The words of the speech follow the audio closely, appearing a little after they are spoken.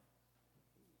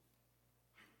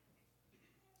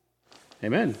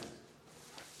Amen.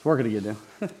 It's working again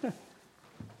now.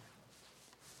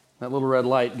 That little red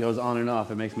light goes on and off.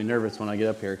 It makes me nervous when I get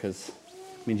up here because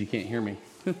it means you can't hear me.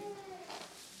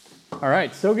 All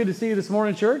right, so good to see you this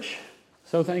morning, church.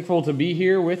 So thankful to be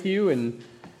here with you and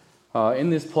in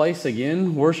this place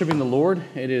again, worshiping the Lord.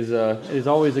 It is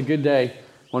always a good day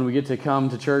when we get to come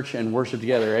to church and worship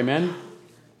together. Amen?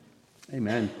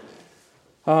 Amen.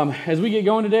 As we get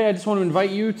going today, I just want to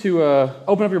invite you to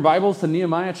open up your Bibles to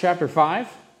Nehemiah chapter 5.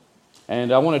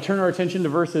 And I want to turn our attention to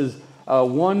verses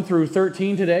 1 through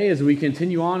 13 today as we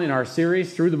continue on in our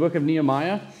series through the book of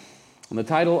Nehemiah. And the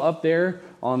title up there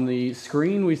on the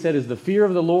screen we said is The Fear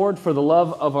of the Lord for the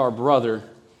Love of Our Brother.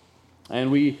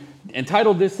 And we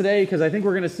entitled this today because I think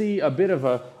we're going to see a bit of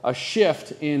a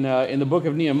shift in the book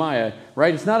of Nehemiah,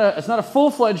 right? It's not a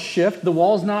full-fledged shift. The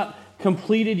wall's not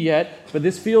completed yet, but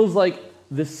this feels like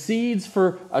the seeds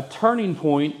for a turning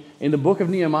point in the book of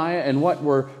Nehemiah, and what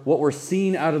we're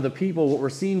seeing out of the people, what we're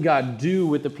seeing God do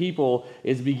with the people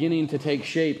is beginning to take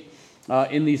shape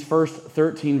in these first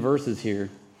 13 verses here.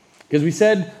 Because we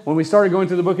said when we started going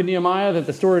through the book of Nehemiah that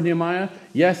the story of Nehemiah,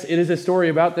 yes, it is a story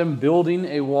about them building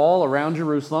a wall around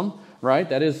Jerusalem, right?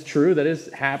 That is true.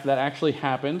 That actually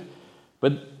happened.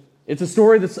 But it's a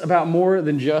story that's about more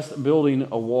than just building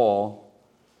a wall.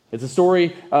 It's a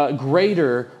story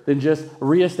greater than just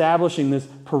reestablishing this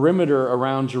perimeter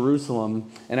around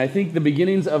Jerusalem. And I think the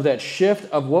beginnings of that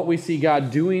shift of what we see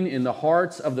God doing in the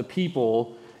hearts of the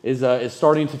people is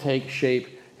starting to take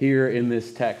shape here in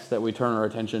this text that we turn our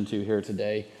attention to here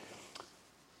today.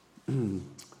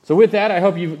 So with that, I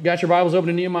hope you've got your Bibles open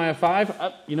to Nehemiah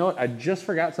 5. You know what? I just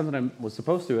forgot something I was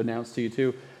supposed to announce to you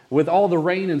too. With all the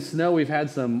rain and snow, we've had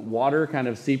some water kind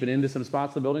of seeping into some spots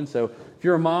of the building. So if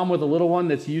you're a mom with a little one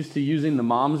that's used to using the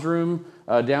mom's room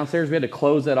downstairs, we had to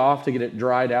close that off to get it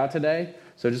dried out today.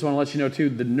 So I just want to let you know too,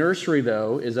 the nursery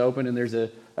though is open, and there's a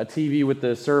TV with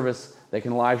the service that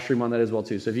can live stream on that as well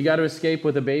too. So if you got to escape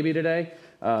with a baby today,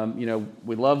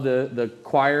 we love the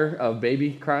choir of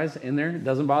baby cries in there. It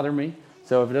doesn't bother me.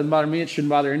 So if it doesn't bother me, it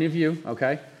shouldn't bother any of you,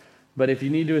 okay? But if you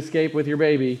need to escape with your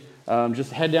baby,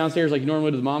 just head downstairs like you normally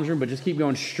would to the mom's room, but just keep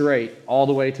going straight all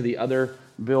the way to the other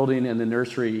building, and the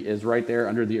nursery is right there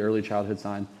under the early childhood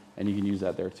sign, and you can use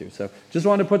that there too. So just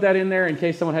wanted to put that in there in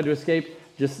case someone had to escape.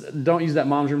 Just don't use that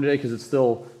mom's room today because it's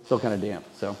still kind of damp.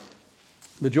 So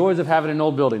the joys of having an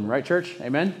old building, right, church?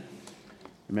 Amen?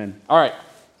 Amen. All right,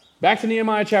 back to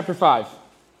Nehemiah chapter 5.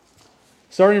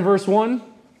 Starting in verse 1.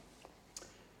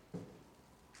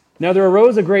 Now there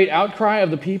arose a great outcry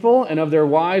of the people and of their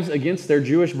wives against their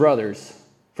Jewish brothers.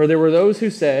 For there were those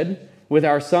who said, with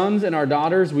our sons and our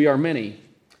daughters we are many.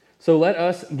 So let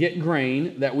us get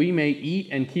grain that we may eat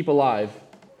and keep alive.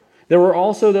 There were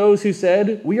also those who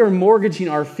said, we are mortgaging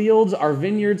our fields, our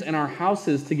vineyards, and our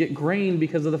houses to get grain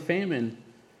because of the famine.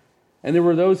 And there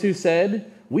were those who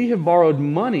said, we have borrowed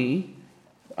money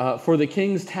for the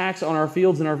king's tax on our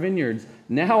fields and our vineyards.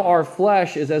 Now our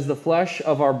flesh is as the flesh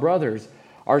of our brothers.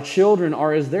 Our children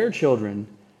are as their children.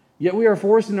 Yet we are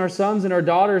forcing our sons and our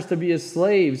daughters to be as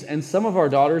slaves, and some of our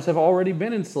daughters have already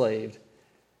been enslaved.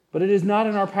 But it is not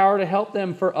in our power to help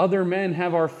them, for other men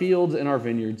have our fields and our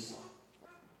vineyards.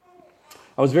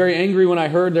 I was very angry when I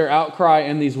heard their outcry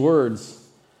and these words.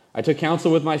 I took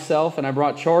counsel with myself, and I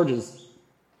brought charges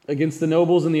against the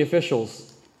nobles and the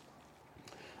officials.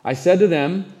 I said to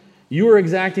them, you are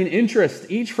exacting interest,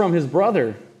 each from his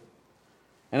brother.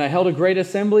 And I held a great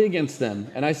assembly against them.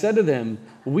 And I said to them,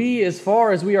 we, as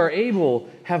far as we are able,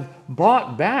 have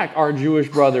bought back our Jewish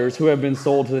brothers who have been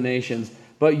sold to the nations.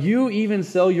 But you even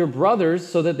sell your brothers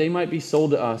so that they might be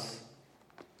sold to us.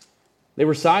 They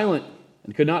were silent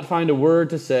and could not find a word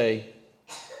to say.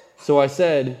 So I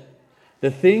said,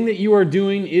 the thing that you are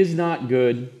doing is not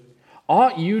good.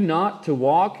 Ought you not to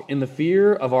walk in the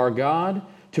fear of our God,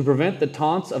 to prevent the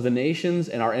taunts of the nations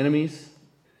and our enemies?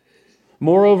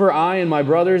 Moreover, I and my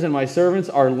brothers and my servants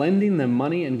are lending them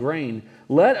money and grain.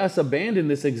 Let us abandon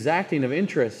this exacting of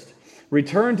interest.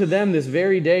 Return to them this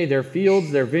very day their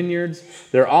fields, their vineyards,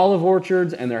 their olive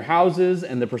orchards, and their houses,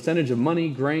 and the percentage of money,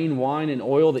 grain, wine, and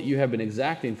oil that you have been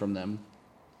exacting from them.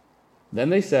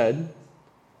 Then they said,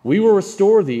 we will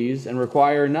restore these and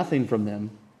require nothing from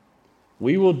them.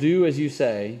 We will do as you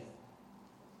say.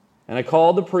 And I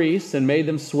called the priests and made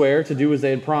them swear to do as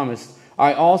they had promised.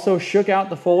 I also shook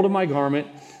out the fold of my garment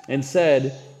and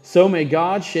said, so may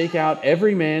God shake out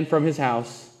every man from his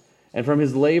house and from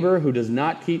his labor who does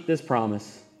not keep this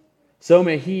promise. So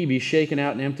may he be shaken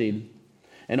out and emptied.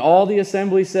 And all the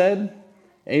assembly said,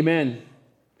 amen.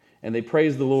 And they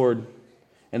praised the Lord.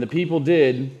 And the people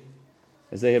did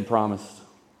as they had promised.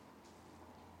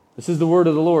 This is the word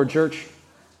of the Lord, church.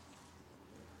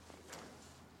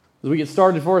 As we get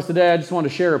started for us today, I just want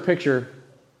to share a picture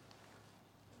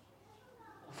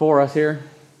for us here.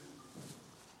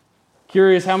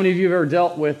 Curious how many of you have ever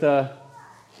dealt with a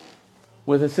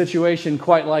situation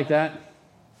quite like that,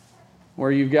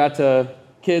 where you've got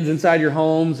kids inside your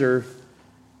homes or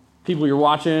people you're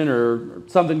watching or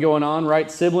something going on,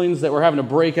 right? Siblings that were having to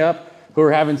break up, who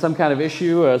are having some kind of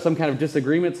issue, some kind of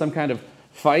disagreement, some kind of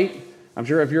fight. I'm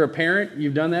sure if you're a parent,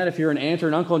 you've done that. If you're an aunt or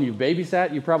an uncle and you've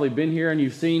babysat, you've probably been here and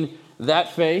you've seen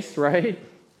that face, right?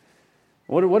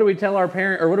 What do we tell our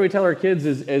parent, or what do we tell our kids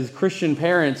as Christian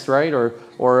parents, right? Or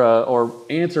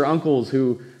aunts or uncles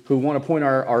who want to point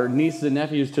our nieces and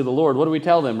nephews to the Lord? What do we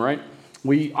tell them, right?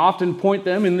 We often point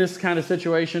them in this kind of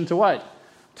situation to what?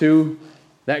 To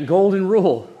that golden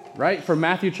rule, right? From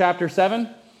Matthew chapter 7.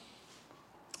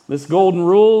 This golden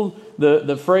rule,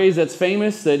 the phrase that's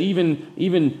famous, that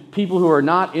even people who are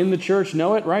not in the church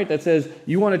know it, right? That says,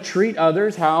 you want to treat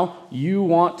others how you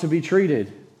want to be treated.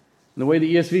 And the way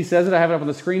the ESV says it, I have it up on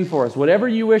the screen for us. Whatever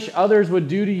you wish others would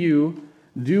do to you,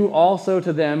 do also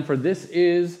to them, for this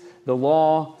is the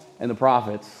law and the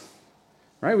prophets.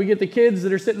 Right? We get the kids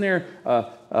that are sitting there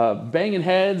banging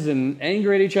heads and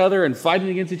angry at each other and fighting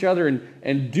against each other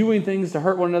and doing things to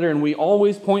hurt one another, and we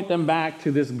always point them back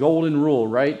to this golden rule,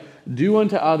 right? Do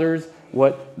unto others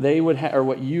what they would or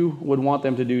what you would want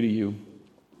them to do to you.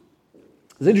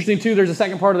 It's interesting too, there's a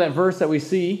second part of that verse that we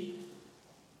see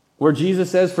where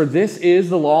Jesus says, for this is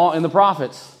the law and the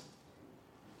prophets.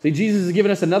 See, Jesus has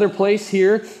given us another place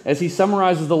here as he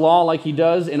summarizes the law like he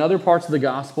does in other parts of the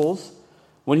Gospels,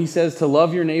 when he says to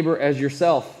love your neighbor as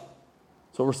yourself.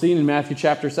 That's what we're seeing in Matthew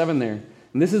chapter 7 there.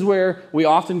 And this is where we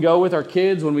often go with our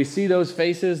kids when we see those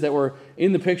faces that were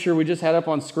in the picture we just had up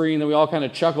on screen that we all kind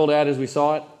of chuckled at as we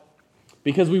saw it.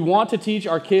 Because we want to teach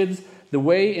our kids the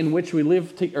way in which we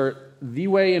live together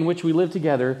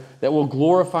that will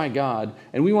glorify God.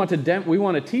 And we want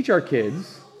to teach our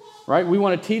kids, right? We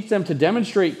want to teach them to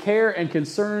demonstrate care and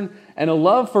concern and a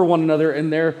love for one another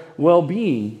and their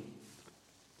well-being.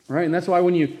 Right? And that's why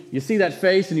when you see that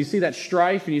face and you see that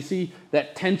strife and you see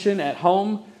that tension at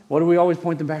home, what do we always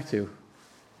point them back to?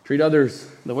 Treat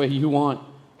others the way you want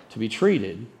to be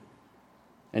treated.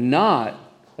 And not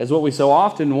as what we so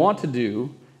often want to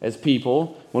do as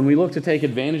people when we look to take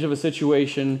advantage of a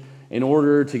situation in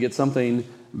order to get something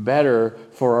better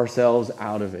for ourselves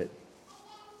out of it.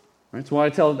 Right? That's why I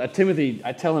tell Timothy,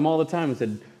 I tell him all the time, I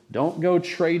said, don't go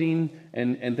trading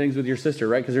and things with your sister,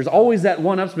 right? Because there's always that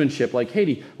one-upsmanship, like,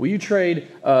 Haiti, will you trade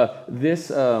this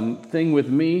thing with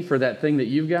me for that thing that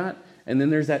you've got? And then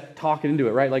there's that talking into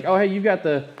it, right? Like, oh, hey, you've got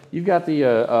the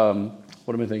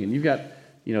what am I thinking? You've got,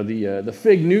 the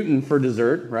Fig Newton for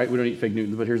dessert, right? We don't eat Fig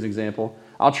Newtons, but here's an example.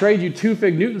 I'll trade you 2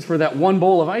 Fig Newtons for that 1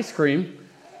 bowl of ice cream,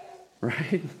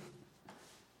 right?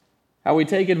 How we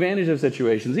take advantage of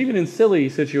situations, even in silly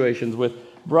situations with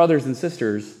brothers and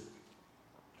sisters.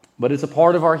 But it's a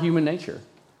part of our human nature.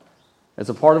 It's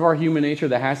a part of our human nature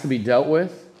that has to be dealt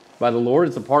with by the Lord.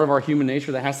 It's a part of our human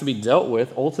nature that has to be dealt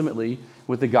with, ultimately,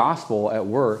 with the gospel at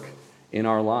work in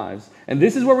our lives. And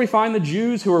this is where we find the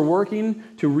Jews who are working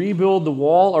to rebuild the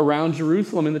wall around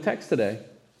Jerusalem in the text today.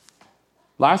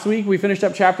 Last week, we finished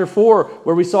up chapter 4,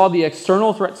 where we saw the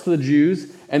external threats to the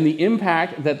Jews and the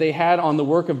impact that they had on the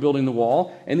work of building the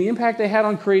wall and the impact they had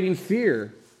on creating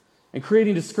fear and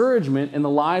creating discouragement in the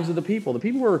lives of the people. The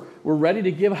people were ready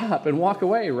to give up and walk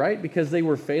away, right? Because they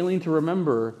were failing to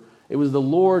remember it was the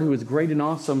Lord who is great and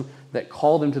awesome that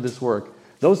called them to this work.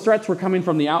 Those threats were coming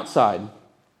from the outside.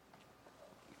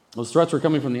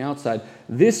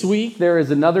 This week, there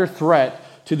is another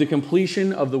threat to the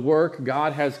completion of the work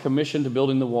God has commissioned to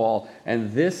building the wall.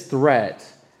 And this threat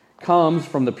comes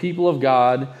from the people of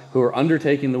God who are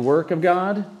undertaking the work of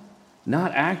God,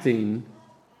 not acting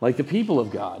like the people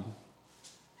of God.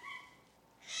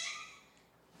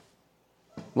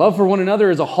 Love for one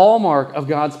another is a hallmark of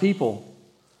God's people.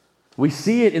 We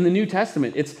see it in the New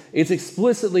Testament. It's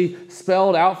explicitly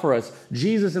spelled out for us.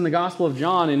 Jesus in the Gospel of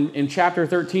John in chapter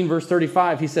 13, verse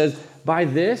 35, he says, by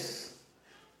this,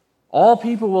 all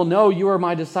people will know you are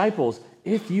my disciples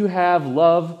if you have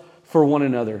love for one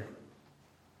another.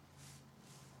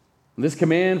 This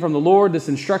command from the Lord, this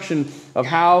instruction of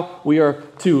how we are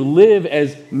to live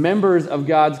as members of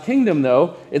God's kingdom,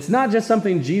 though, it's not just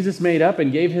something Jesus made up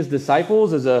and gave his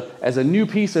disciples as a new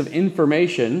piece of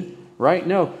information, right?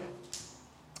 No.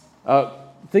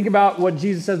 Think about what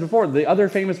Jesus says before, the other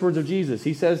famous words of Jesus.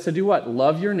 He says to do what?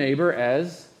 Love your neighbor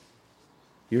as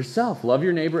yourself. Love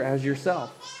your neighbor as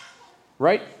yourself,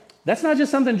 right? That's not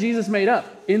just something Jesus made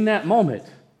up in that moment,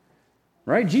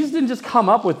 right? Jesus didn't just come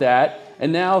up with that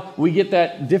And now we get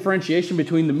that differentiation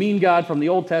between the mean God from the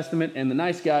Old Testament and the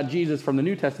nice God, Jesus, from the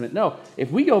New Testament. No, if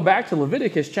we go back to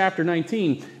Leviticus chapter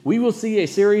 19, we will see a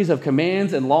series of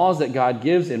commands and laws that God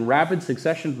gives in rapid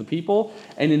succession to the people.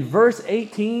 And in verse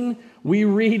 18, we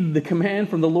read the command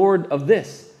from the Lord of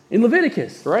this. In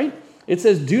Leviticus, right? It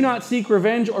says, "Do not seek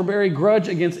revenge or bear a grudge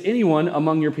against anyone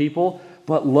among your people,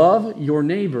 but love your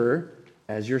neighbor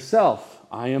as yourself.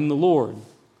 I am the Lord."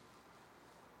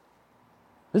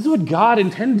 This is what God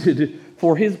intended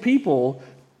for his people,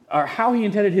 or how he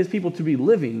intended his people to be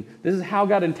living. This is how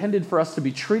God intended for us to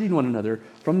be treating one another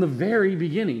from the very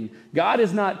beginning. God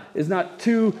is not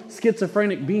two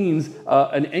schizophrenic beings,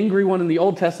 an angry one in the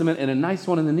Old Testament and a nice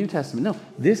one in the New Testament. No,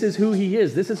 this is who he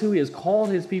is. This is who he has called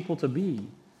his people to be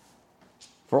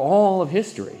for all of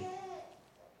history.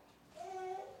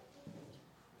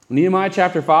 Nehemiah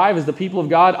chapter 5, as the people of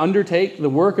God undertake the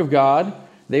work of God,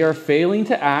 they are failing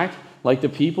to act like the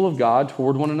people of God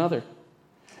toward one another.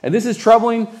 And this is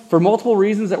troubling for multiple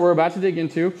reasons that we're about to dig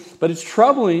into, but it's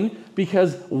troubling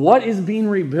because what is being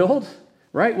rebuilt,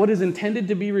 right? What is intended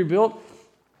to be rebuilt,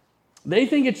 they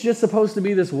think it's just supposed to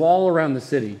be this wall around the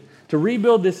city. To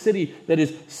rebuild this city that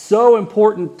is so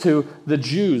important to the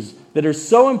Jews, that are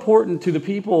so important to the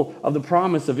people of the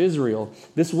promise of Israel.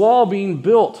 This wall being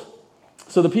built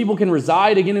so the people can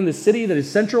reside again in the city that is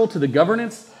central to the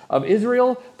governance of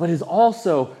Israel, but is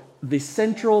also the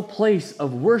central place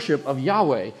of worship of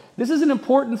Yahweh. This is an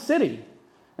important city.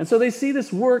 And so they see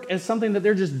this work as something that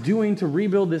they're just doing to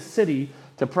rebuild this city,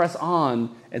 to press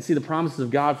on and see the promises of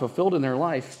God fulfilled in their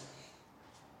life.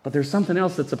 But there's something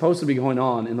else that's supposed to be going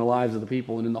on in the lives of the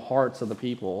people and in the hearts of the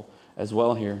people as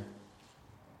well here.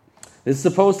 This is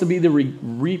supposed to be the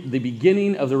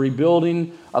beginning of the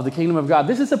rebuilding of the kingdom of God.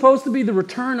 This is supposed to be the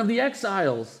return of the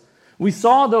exiles. We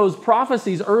saw those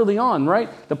prophecies early on, right?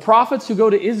 The prophets who go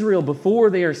to Israel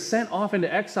before they are sent off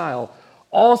into exile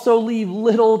also leave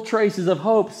little traces of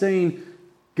hope, saying,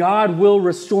 God will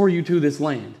restore you to this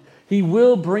land. He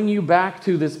will bring you back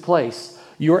to this place.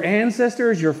 Your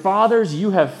ancestors, your fathers,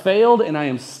 you have failed, and I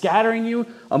am scattering you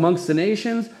amongst the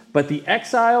nations, but the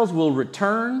exiles will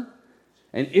return,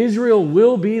 and Israel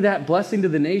will be that blessing to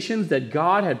the nations that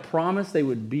God had promised they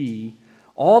would be,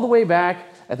 all the way back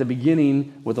at the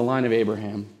beginning with the line of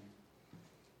Abraham.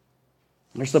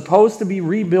 They're supposed to be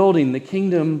rebuilding the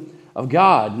kingdom of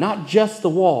God, not just the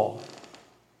wall.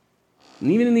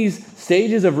 And even in these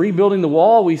stages of rebuilding the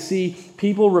wall, we see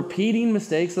people repeating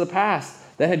mistakes of the past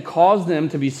that had caused them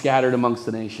to be scattered amongst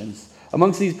the nations,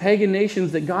 amongst these pagan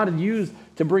nations that God had used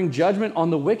to bring judgment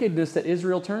on the wickedness that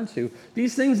Israel turned to.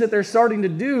 These things that they're starting to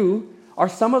do are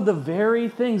some of the very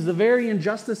things, the very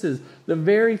injustices, the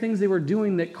very things they were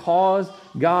doing that caused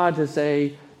God to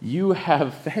say, you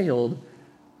have failed,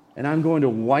 and I'm going to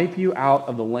wipe you out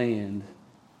of the land.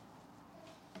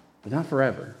 But not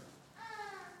forever.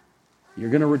 You're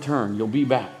going to return. You'll be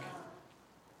back.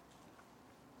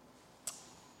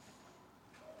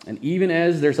 And even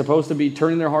as they're supposed to be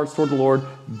turning their hearts toward the Lord,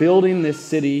 building this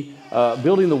city,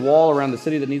 building the wall around the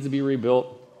city that needs to be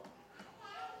rebuilt,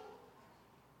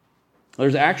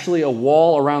 there's actually a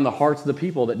wall around the hearts of the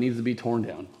people that needs to be torn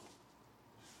down.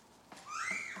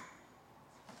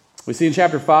 We see in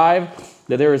chapter 5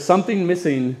 that there is something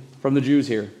missing from the Jews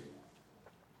here.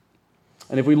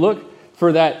 And if we look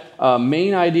for that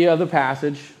main idea of the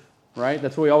passage, right?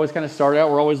 That's what we always kind of start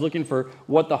out. We're always looking for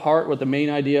what the main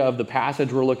idea of the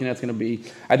passage we're looking at is going to be.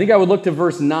 I think I would look to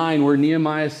verse 9 where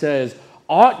Nehemiah says,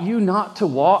 ought you not to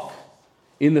walk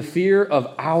in the fear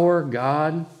of our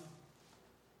God?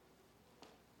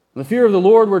 The fear of the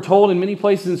Lord, we're told in many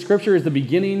places in Scripture, is the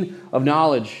beginning of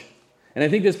knowledge. And I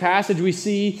think this passage we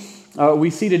see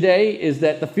today is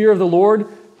that the fear of the Lord,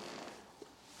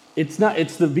 it's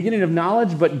the beginning of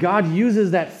knowledge, but God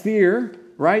uses that fear,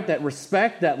 right? That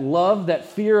respect, that love, that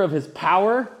fear of his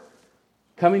power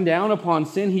coming down upon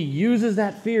sin. He uses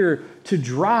that fear to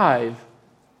drive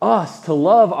us to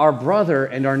love our brother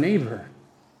and our neighbor.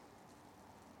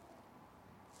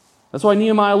 That's why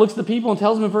Nehemiah looks at the people and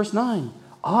tells them in verse 9,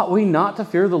 ought we not to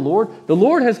fear the Lord? The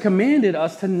Lord has commanded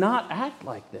us to not act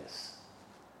like this.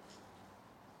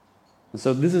 And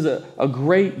so this is a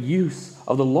great use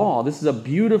of the law. This is a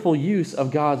beautiful use of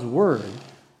God's word,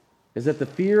 is that the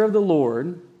fear of the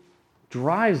Lord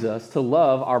drives us to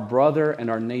love our brother and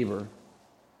our neighbor.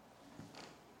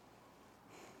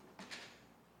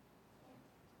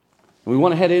 We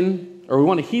want to we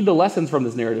want to heed the lessons from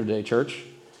this narrative today, church.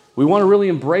 We want to really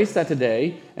embrace that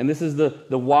today, and this is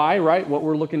the why, right? What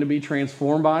we're looking to be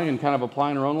transformed by and kind of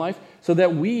apply in our own life, so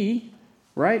that we,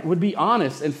 right, would be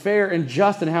honest and fair and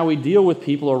just in how we deal with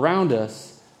people around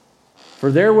us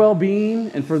for their well-being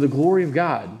and for the glory of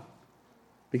God.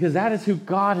 Because that is who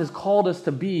God has called us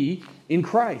to be in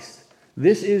Christ.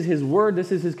 This is his word,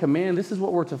 this is his command, this is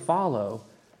what we're to follow.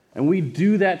 And we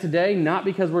do that today not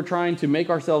because we're trying to make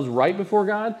ourselves right before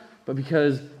God, but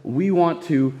because we want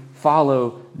to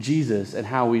follow Jesus and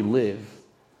how we live.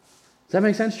 Does that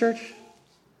make sense, church?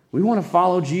 We want to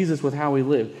follow Jesus with how we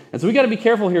live. And so we got to be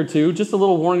careful here too, just a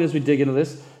little warning as we dig into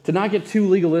this, to not get too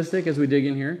legalistic as we dig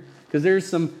in here, because there's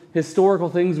some historical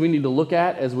things we need to look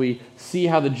at as we see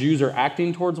how the Jews are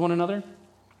acting towards one another.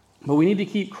 But we need to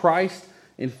keep Christ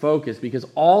in focus, because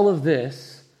all of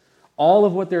this, all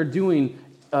of what they're doing,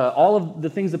 all of the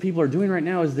things that people are doing right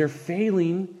now is they're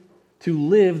failing to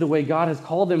live the way God has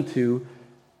called them to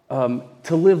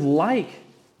live like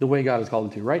the way God has called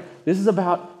them to, right? This is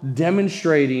about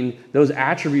demonstrating those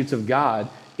attributes of God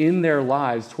in their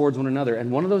lives towards one another.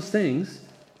 And one of those things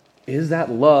is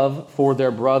that love for their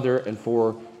brother and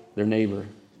for their neighbor.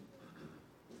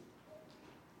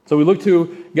 So we look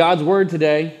to God's word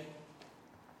today,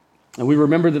 and we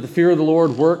remember that the fear of the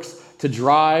Lord works to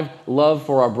drive love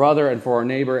for our brother and for our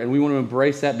neighbor, and we want to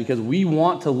embrace that because we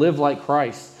want to live like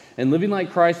Christ. And living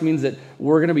like Christ means that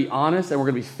we're going to be honest and we're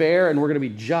going to be fair and we're going to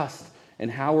be just in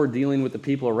how we're dealing with the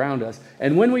people around us.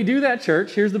 And when we do that,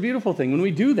 church, here's the beautiful thing. When we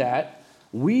do that,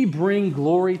 we bring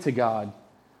glory to God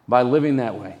by living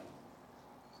that way.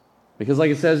 Because like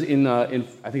it says in I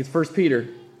think it's 1 Peter,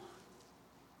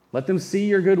 let them see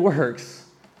your good works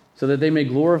so that they may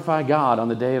glorify God on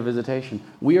the day of visitation.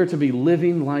 We are to be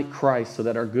living like Christ so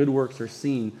that our good works are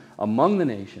seen among the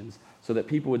nations, so that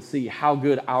people would see how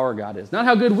good our God is. Not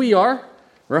how good we are,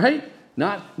 right?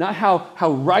 Not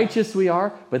how righteous we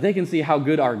are, but they can see how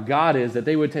good our God is, that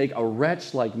they would take a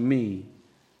wretch like me,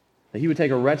 that he would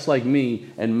take a wretch like me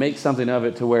and make something of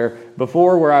it to where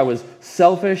before where I was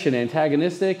selfish and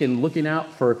antagonistic and looking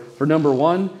out for number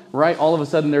one, right? All of a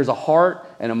sudden there's a heart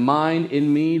and a mind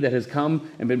in me that has come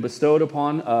and been bestowed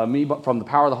upon me from the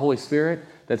power of the Holy Spirit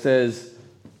that says,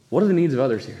 what are the needs of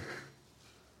others here?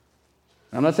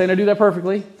 I'm not saying I do that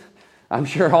perfectly. I'm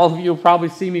sure all of you will probably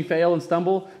see me fail and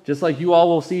stumble, just like you all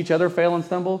will see each other fail and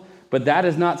stumble. But that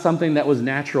is not something that was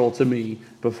natural to me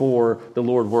before the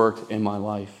Lord worked in my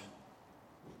life.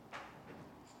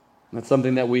 That's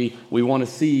something that we want to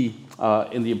see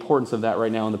in the importance of that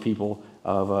right now in the people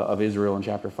of Israel in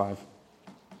chapter 5.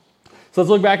 So let's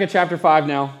look back at chapter 5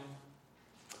 now.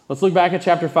 Let's look back at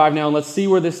chapter 5 now and let's see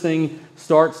where this thing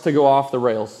starts to go off the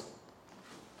rails.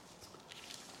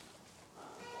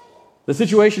 The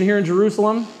situation here in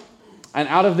Jerusalem, and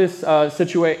out of this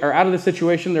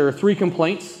situation, there are 3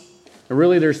 complaints. And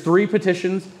really, there's 3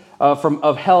 petitions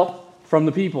of help from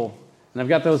the people. And I've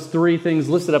got those 3 things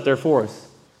listed up there for us.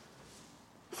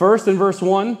 First, in verse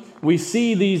 1, we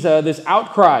see this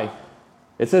outcry.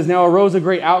 It says, now arose a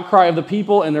great outcry of the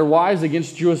people and their wives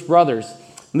against Jewish brothers.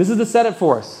 And this is to set it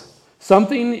for us.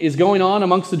 Something is going on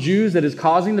amongst the Jews that is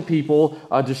causing the people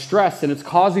distress, and it's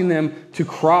causing them to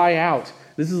cry out.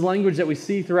 This is language that we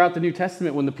see throughout the New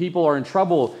Testament when the people are in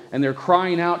trouble and they're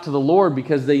crying out to the Lord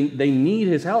because they need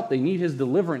his help. They need his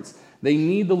deliverance. They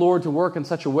need the Lord to work in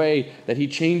such a way that he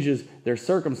changes their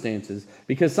circumstances.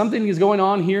 Because something is going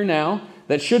on here now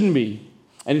that shouldn't be.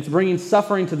 And it's bringing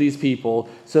suffering to these people,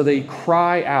 so they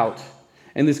cry out.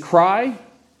 And this cry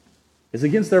is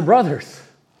against their brothers.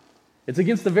 It's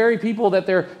against the very people that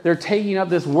they're taking up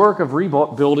this work of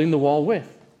rebuilding the wall with.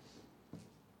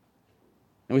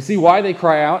 And we see why they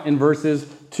cry out in verses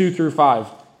 2 through 5.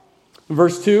 In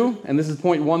verse 2, and this is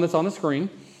point 1 that's on the screen,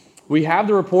 we have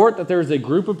the report that there's a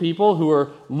group of people who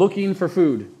are looking for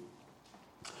food.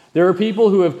 There are people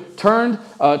who have turned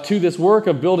to this work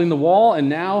of building the wall, and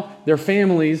now their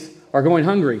families are going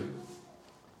hungry.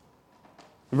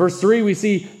 In verse 3, we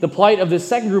see the plight of this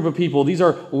second group of people. These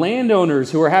are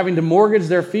landowners who are having to mortgage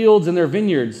their fields and their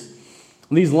vineyards.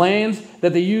 And these lands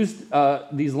that they used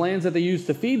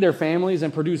to feed their families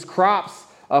and produce crops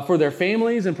for their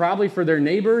families and probably for their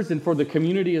neighbors and for the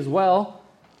community as well.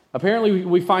 Apparently,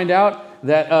 we find out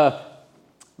that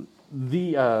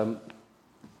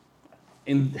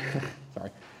in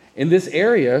this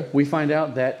area, we find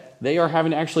out that they are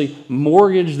having to actually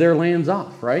mortgage their lands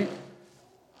off, right?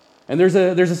 And there's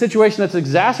a situation that's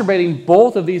exacerbating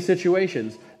both of these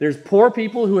situations. There's poor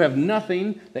people who have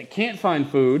nothing, that can't find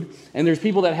food, and there's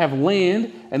people that have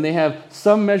land, and they have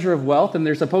some measure of wealth, and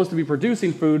they're supposed to be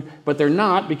producing food, but they're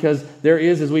not because there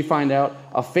is, as we find out,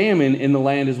 a famine in the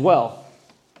land as well.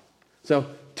 So,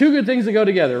 2 good things that go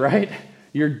together, right?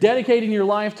 You're dedicating your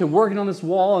life to working on this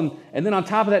wall, and then on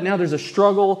top of that, now there's a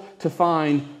struggle to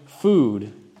find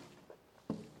food.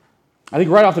 I think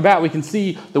right off the bat, we can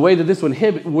see the way that this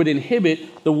would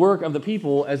inhibit the work of the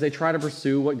people as they try to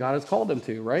pursue what God has called them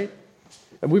to, right?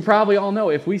 We probably all know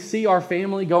if we see our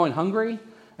family going hungry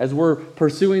as we're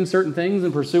pursuing certain things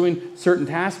and pursuing certain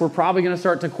tasks, we're probably going to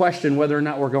start to question whether or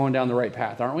not we're going down the right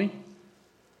path, aren't we?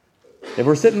 If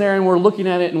we're sitting there and we're looking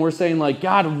at it and we're saying like,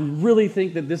 God, we really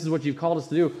think that this is what you've called us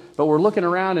to do, but we're looking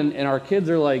around and our kids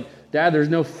are like, Dad, there's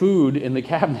no food in the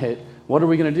cabinet. What are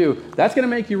we going to do? That's going to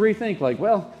make you rethink like,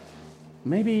 well,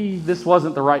 maybe this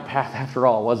wasn't the right path after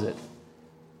all, was it?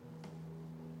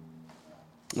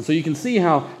 And so you can see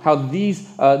how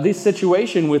this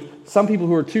situation with some people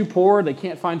who are too poor, they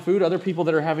can't find food, other people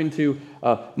that are having to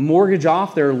mortgage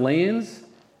off their lands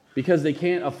because they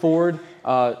can't afford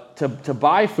to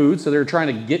buy food, so they're trying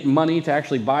to get money to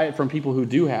actually buy it from people who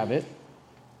do have it.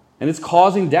 And it's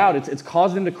causing doubt. It's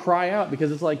causing them to cry out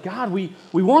because it's like, God, we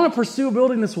want to pursue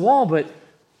building this wall, but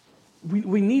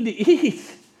we need to eat.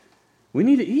 We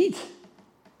need to eat.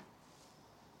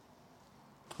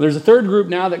 There's a third group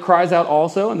now that cries out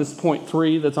also, and this is point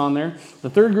 3 that's on there. The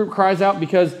third group cries out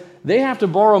because they have to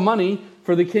borrow money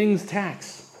for the king's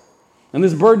tax. And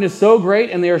this burden is so great,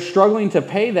 and they are struggling to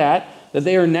pay that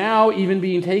they are now even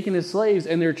being taken as slaves,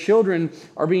 and their children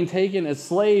are being taken as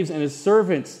slaves and as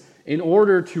servants in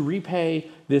order to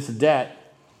repay this debt.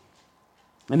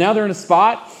 And now they're in a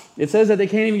spot, it says that they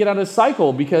can't even get out of the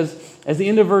cycle because, as the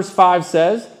end of verse 5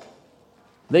 says,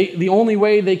 the only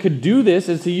way they could do this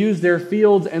is to use their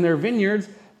fields and their vineyards,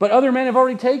 but other men have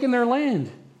already taken their land,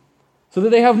 so that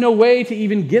they have no way to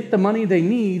even get the money they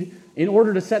need in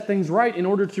order to set things right, in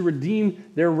order to redeem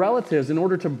their relatives, in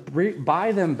order to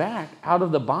buy them back out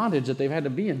of the bondage that they've had to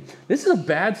be in. This is a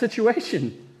bad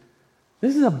situation.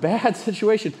 This is a bad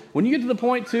situation. When you get to the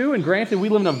point, too, and granted, we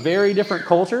live in a very different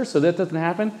culture, so that doesn't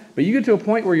happen, but you get to a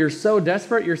point where you're so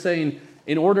desperate, you're saying,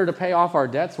 in order to pay off our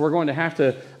debts, we're going to have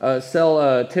to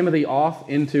sell Timothy off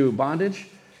into bondage.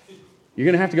 You're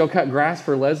going to have to go cut grass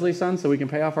for Leslie, son, so we can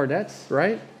pay off our debts,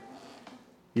 right?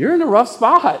 You're in a rough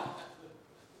spot.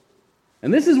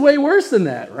 And this is way worse than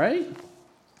that, right?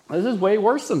 This is way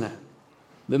worse than that,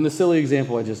 than the silly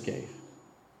example I just gave.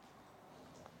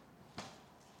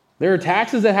 There are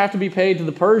taxes that have to be paid to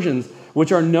the Persians,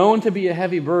 which are known to be a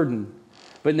heavy burden.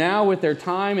 But now, with their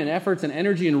time and efforts and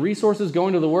energy and resources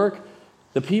going to the work,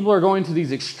 the people are going to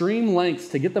these extreme lengths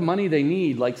to get the money they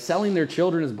need, like selling their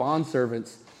children as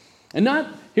bondservants.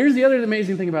 Here's the other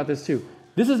amazing thing about this too.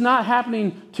 This is not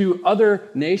happening to other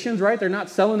nations, right? They're not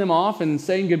selling them off and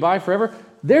saying goodbye forever.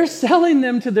 They're selling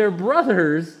them to their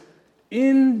brothers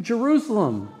in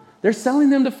Jerusalem. They're selling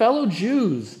them to fellow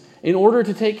Jews in order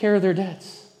to take care of their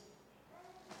debts.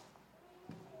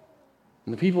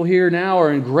 And the people here now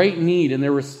are in great need, and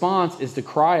their response is to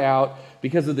cry out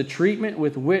because of the treatment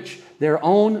with which their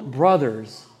own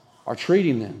brothers are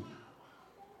treating them.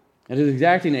 It is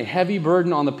exacting a heavy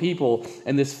burden on the people,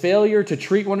 and this failure to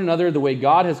treat one another the way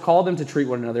God has called them to treat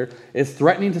one another is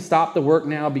threatening to stop the work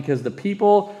now because the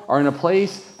people are in a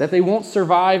place that they won't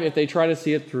survive if they try to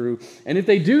see it through. And if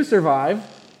they do survive,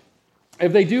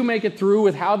 if they do make it through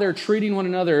with how they're treating one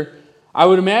another, I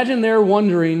would imagine they're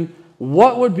wondering,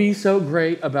 what would be so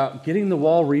great about getting the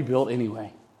wall rebuilt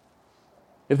anyway?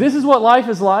 If this is what life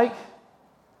is like,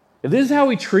 if this is how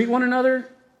we treat one another,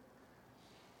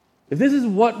 if this is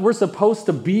what we're supposed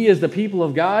to be as the people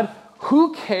of God,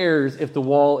 who cares if the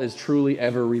wall is truly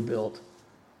ever rebuilt?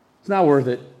 It's not worth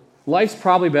it. Life's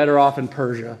probably better off in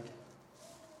Persia.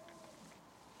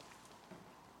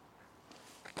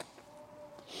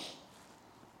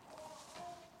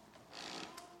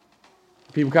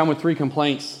 People come with 3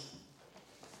 complaints.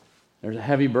 There's a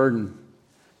heavy burden.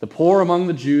 The poor among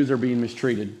the Jews are being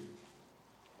mistreated.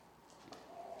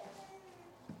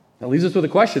 That leaves us with a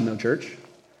question, though, church.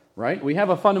 Right? We have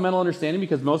a fundamental understanding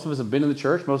because most of us have been in the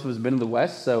church, most of us have been in the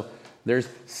West, so there's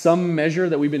some measure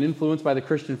that we've been influenced by the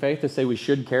Christian faith to say we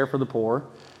should care for the poor.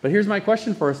 But here's my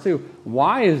question for us, too.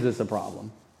 Why is this a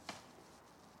problem?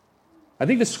 I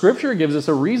think the Scripture gives us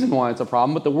a reason why it's a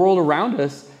problem, but the world around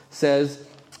us says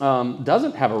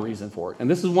doesn't have a reason for it.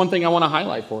 And this is one thing I want to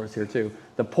highlight for us here too.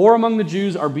 The poor among the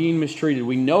Jews are being mistreated.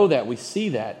 We know that. We see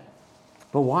that.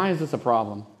 But why is this a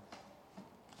problem?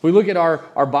 If we look at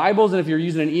our Bibles, and if you're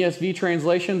using an ESV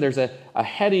translation, there's a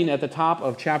heading at the top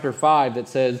of chapter 5 that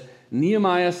says,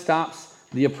 Nehemiah stops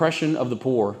the oppression of the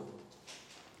poor.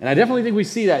 And I definitely think we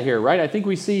see that here, right? I think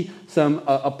we see some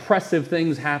oppressive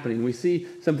things happening. We see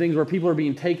some things where people are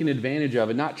being taken advantage of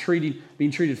and not being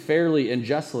treated fairly and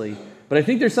justly. But I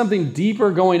think there's something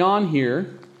deeper going on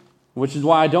here, which is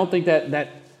why I don't think that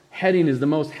heading is the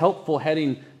most helpful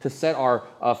heading to set our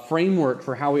framework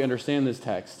for how we understand this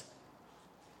text.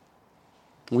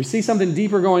 We see something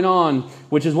deeper going on,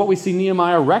 which is what we see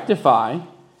Nehemiah rectify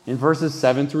in verses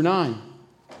 7 through 9.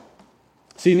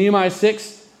 See, Nehemiah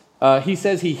 6, he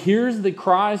says he hears the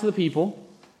cries of the people,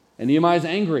 and Nehemiah is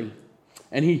angry.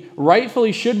 And he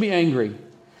rightfully should be angry.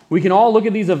 We can all look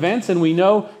at these events and we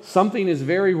know something is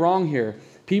very wrong here.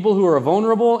 People who are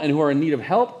vulnerable and who are in need of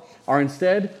help are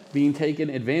instead being taken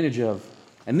advantage of.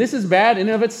 And this is bad in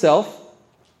and of itself.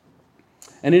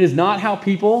 And it is not how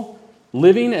people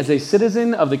living as a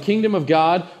citizen of the kingdom of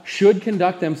God should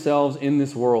conduct themselves in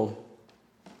this world.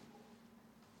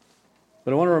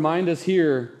 But I want to remind us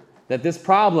here that this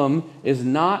problem is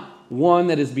not one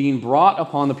that is being brought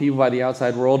upon the people by the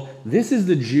outside world. This is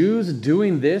the Jews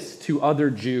doing this to other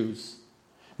Jews.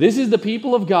 This is the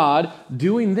people of God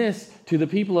doing this to the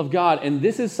people of God. And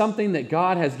this is something that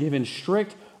God has given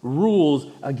strict rules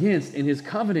against in his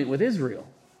covenant with Israel.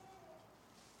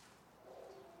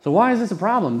 So why is this a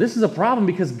problem? This is a problem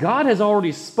because God has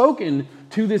already spoken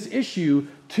to this issue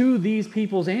to these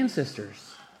people's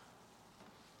ancestors.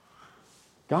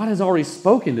 God has already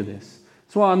spoken to this.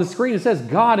 So on the screen it says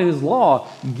God in his law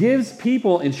gives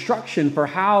people instruction for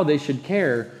how they should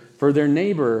care for their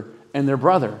neighbor and their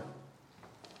brother.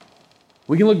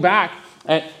 We can look back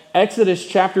at Exodus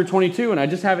chapter 22, and I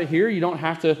just have it here. You don't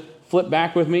have to flip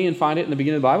back with me and find it in the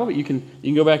beginning of the Bible, but you can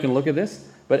go back and look at this.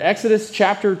 But Exodus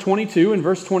chapter 22 and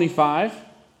verse 25,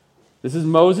 this is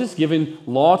Moses giving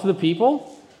law to the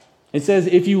people. It says,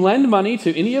 "If you lend money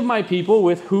to any of my people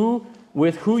with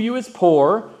who you is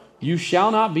poor, you shall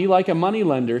not be like a money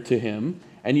lender to him,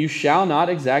 and you shall not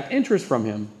exact interest from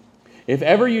him. If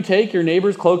ever you take your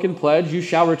neighbor's cloak in pledge, you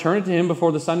shall return it to him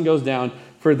before the sun goes down,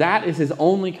 for that is his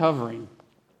only covering.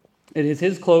 It is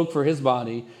his cloak for his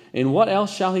body. In what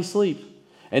else shall he sleep?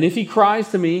 And if he cries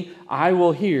to me, I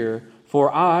will hear,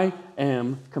 for I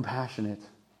am compassionate."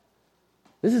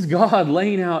 This is God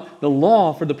laying out the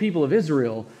law for the people of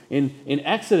Israel in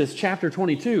Exodus chapter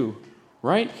 22.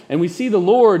 Right? And we see the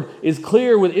Lord is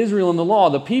clear with Israel in the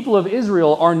law. The people of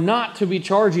Israel are not to be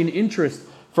charging interest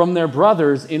from their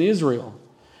brothers in Israel.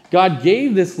 God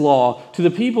gave this law to the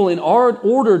people in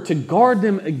order to guard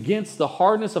them against the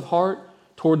hardness of heart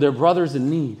toward their brothers in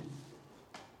need,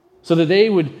 so that they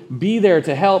would be there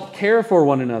to help care for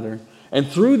one another. And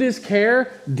through this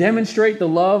care, demonstrate the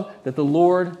love that the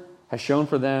Lord has shown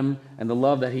for them and the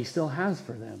love that he still has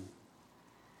for them.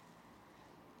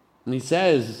 And he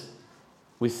says,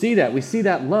 we see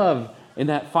that love in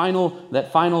that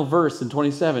final verse in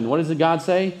 27. What does the God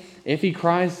say? "If he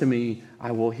cries to me, I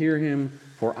will hear him,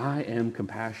 for I am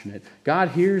compassionate." God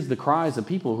hears the cries of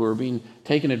people who are being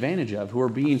taken advantage of, who are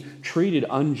being treated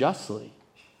unjustly.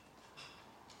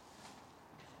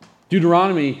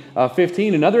 Deuteronomy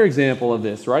 15, another example of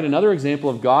this, right? Another example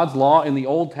of God's law in the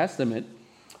Old Testament,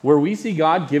 where we see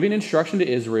God giving instruction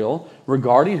to Israel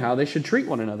regarding how they should treat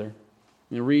one another.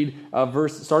 You read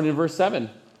starting in verse 7.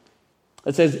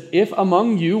 It says, "If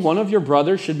among you one of your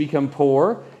brothers should become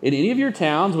poor in any of your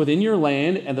towns within your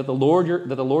land, and that the Lord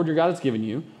your God has given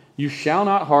you, you shall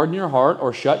not harden your heart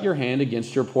or shut your hand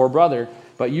against your poor brother,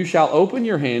 but you shall open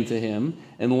your hand to him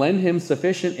and lend him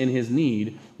sufficient in his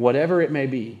need, whatever it may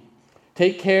be.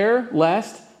 Take care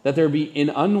lest that there be an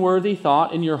unworthy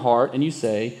thought in your heart, and you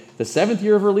say, the 7th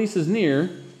year of release is near,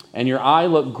 and your eye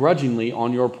look grudgingly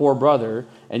on your poor brother,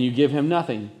 and you give him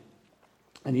nothing.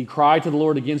 And he cry to the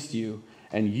Lord against you,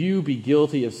 and you be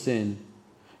guilty of sin.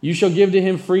 You shall give to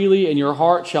him freely, and your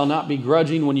heart shall not be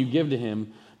grudging when you give to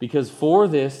him, because for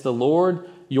this the Lord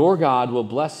your God will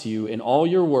bless you in all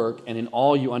your work and in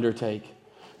all you undertake.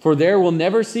 For there will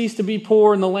never cease to be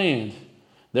poor in the land.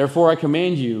 Therefore I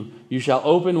command you, you shall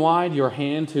open wide your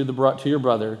hand to your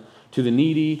brother, to the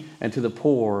needy, and to the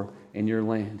poor in your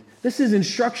land." This is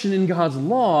instruction in God's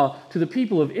law to the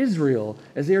people of Israel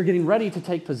as they are getting ready to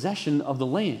take possession of the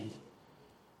land.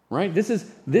 Right? This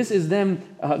is them,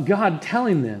 God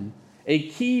telling them, a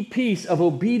key piece of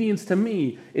obedience to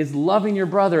me is loving your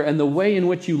brother and the way in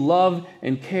which you love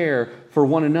and care for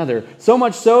one another. So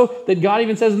much so that God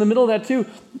even says in the middle of that too,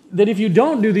 that if you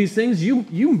don't do these things,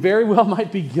 you very well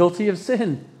might be guilty of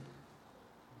sin.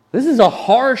 This is a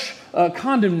harsh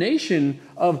condemnation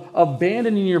of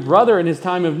abandoning your brother in his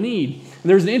time of need. And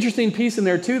there's an interesting piece in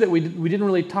there too that we didn't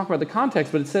really talk about the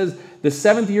context, but it says the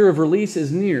 7th year of release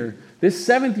is near. This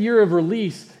 7th year of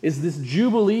release is this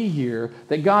Jubilee year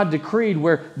that God decreed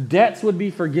where debts would be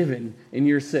forgiven in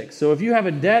year 6. So if you have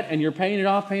a debt and you're paying it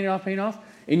off,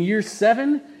 in year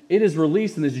 7, it is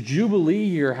released and this Jubilee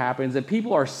year happens that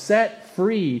people are set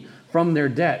free from their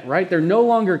debt, right? They're no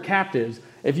longer captives.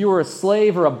 If you were a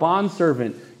slave or a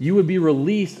bondservant, you would be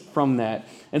released from that.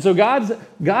 And so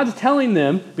God's telling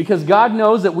them, because God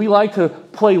knows that we like to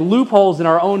play loopholes in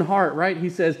our own heart, right? He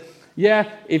says,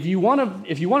 yeah, if you want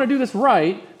to do this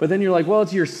right, but then you're like, well,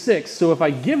 it's year 6, so if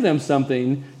I give them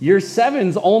something, year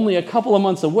 7's only a couple of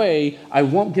months away, I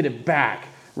won't get it back,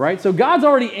 right? So God's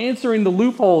already answering the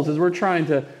loopholes as we're trying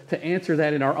to answer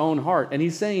that in our own heart. And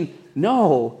he's saying,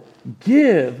 no,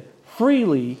 give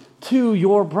freely to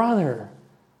your brother.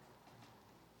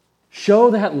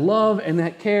 Show that love and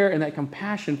that care and that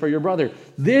compassion for your brother.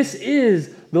 This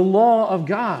is the law of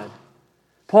God.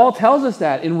 Paul tells us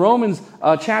that in Romans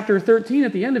chapter 13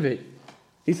 at the end of it.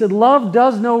 He said, love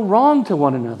does no wrong to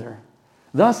one another.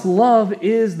 Thus, love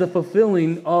is the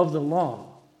fulfilling of the law.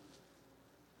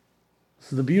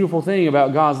 This is the beautiful thing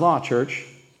about God's law, church.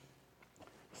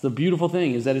 The beautiful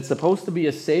thing is that it's supposed to be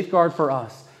a safeguard for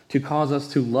us to cause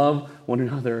us to love one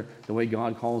another the way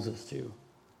God calls us to.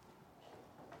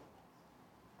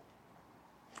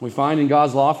 We find in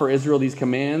God's law for Israel these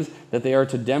commands that they are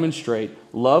to demonstrate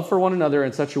love for one another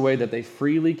in such a way that they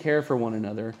freely care for one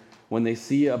another when they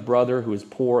see a brother who is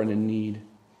poor and in need.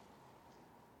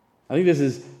 I think this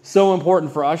is so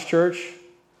important for us, church,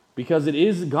 because it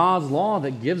is God's law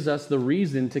that gives us the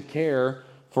reason to care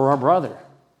for our brother.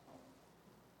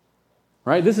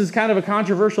 Right? This is kind of a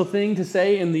controversial thing to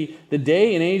say in the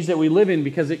day and age that we live in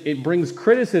because it brings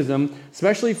criticism,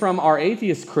 especially from our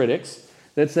atheist critics,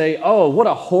 that say, oh, what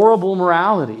a horrible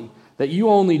morality, that you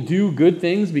only do good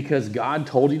things because God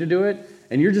told you to do it,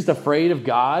 and you're just afraid of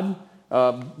God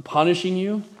punishing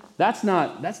you. That's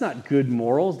not good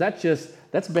morals. That's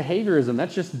behaviorism.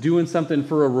 That's just doing something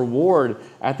for a reward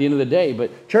at the end of the day.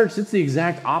 But church, it's the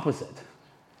exact opposite.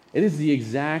 It is the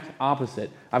exact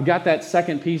opposite. I've got that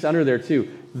second piece under there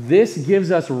too. This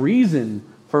gives us reason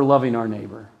for loving our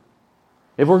neighbor.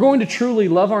 If we're going to truly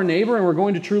love our neighbor and we're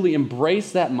going to truly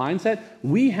embrace that mindset,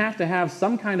 we have to have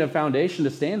some kind of foundation to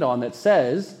stand on that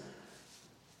says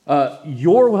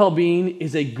your well-being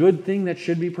is a good thing that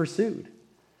should be pursued,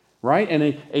 right?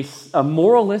 And a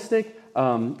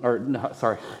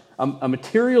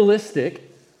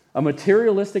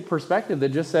materialistic perspective that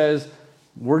just says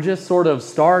we're just sort of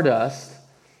stardust.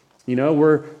 You know,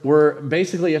 we're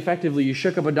basically effectively, you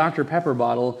shook up a Dr. Pepper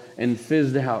bottle and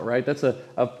fizzed out, right? That's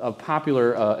a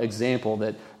popular example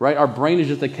that, right, our brain is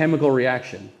just a chemical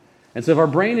reaction. And so if our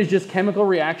brain is just chemical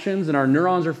reactions and our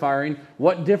neurons are firing,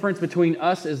 what difference between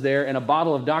us is there and a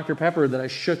bottle of Dr. Pepper that I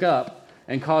shook up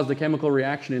and caused the chemical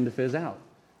reaction in to fizz out?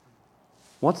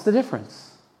 What's the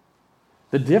difference?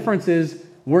 The difference is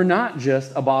we're not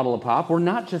just a bottle of pop. We're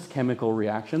not just chemical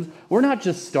reactions. We're not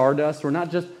just stardust. We're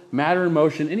not just matter and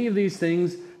motion. Any of these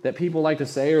things that people like to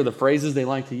say or the phrases they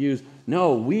like to use.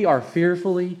 No, we are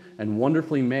fearfully and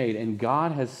wonderfully made. And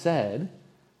God has said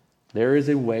there is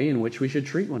a way in which we should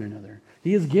treat one another.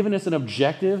 He has given us an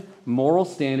objective moral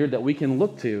standard that we can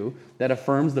look to that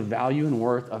affirms the value and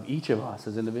worth of each of us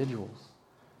as individuals.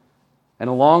 And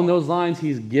along those lines,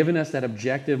 He's given us that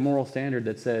objective moral standard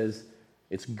that says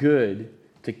it's good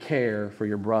to care for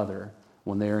your brother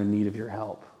when they are in need of your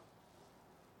help.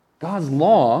 God's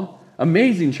law,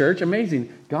 amazing church,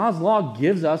 amazing. God's law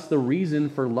gives us the reason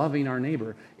for loving our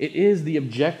neighbor. It is the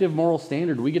objective moral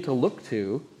standard we get to look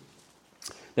to,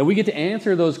 that we get to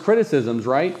answer those criticisms,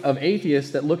 right, of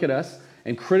atheists that look at us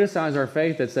and criticize our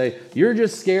faith that say, you're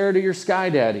just scared of your sky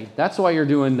daddy. That's why you're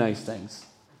doing nice things.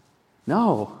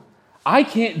 No, I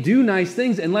can't do nice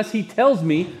things unless He tells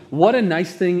me what a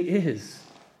nice thing is.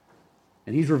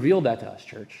 And He's revealed that to us,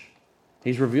 church.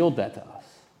 He's revealed that to us.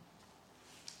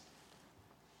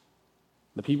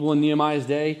 The people in Nehemiah's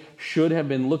day should have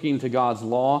been looking to God's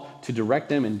law to direct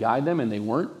them and guide them, and they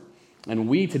weren't. And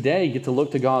we today get to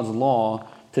look to God's law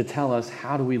to tell us,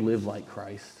 how do we live like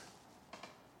Christ?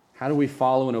 How do we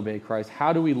follow and obey Christ?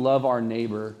 How do we love our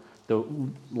neighbor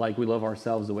like we love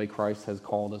ourselves the way Christ has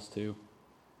called us to?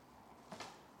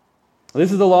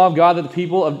 This is the law of God that the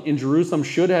people in Jerusalem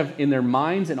should have in their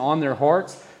minds and on their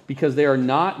hearts, because they are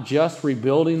not just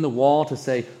rebuilding the wall to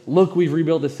say, look, we've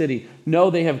rebuilt the city. No,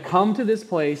 they have come to this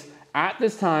place at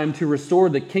this time to restore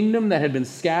the kingdom that had been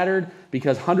scattered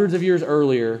because hundreds of years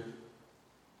earlier,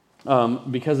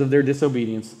 because of their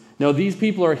disobedience. No, these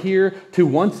people are here to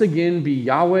once again be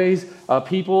Yahweh's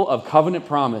people of covenant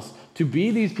promise, to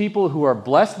be these people who are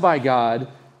blessed by God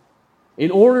in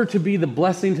order to be the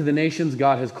blessing to the nations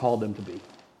God has called them to be.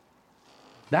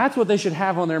 That's what they should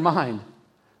have on their mind,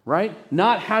 right?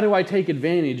 Not how do I take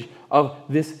advantage of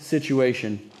this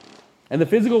situation. And the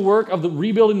physical work of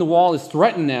rebuilding the wall is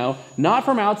threatened now, not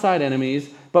from outside enemies,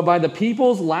 but by the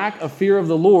people's lack of fear of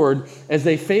the Lord as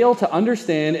they fail to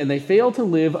understand and they fail to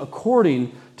live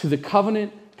according to the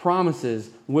covenant promises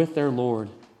with their Lord.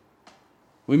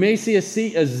 We may see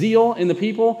a zeal in the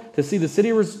people to see the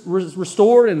city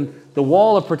restored and the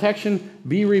wall of protection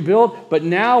be rebuilt. But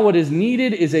now what is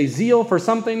needed is a zeal for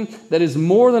something that is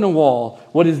more than a wall.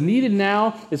 What is needed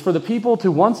now is for the people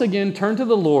to once again turn to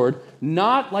the Lord,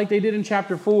 not like they did in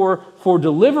chapter 4 for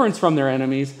deliverance from their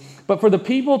enemies, but for the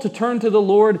people to turn to the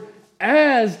Lord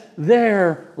as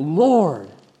their Lord,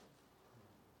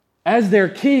 as their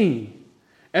King,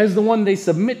 as the one they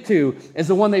submit to, as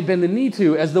the one they bend the knee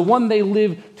to, as the one they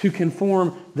live to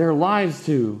conform their lives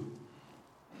to.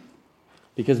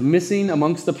 Because missing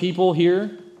amongst the people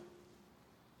here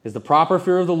is the proper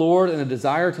fear of the Lord and a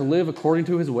desire to live according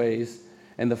to his ways,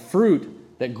 and the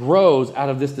fruit that grows out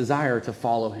of this desire to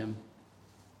follow him.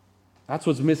 That's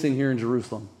what's missing here in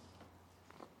Jerusalem.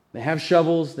 They have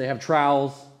shovels, they have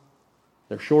trowels,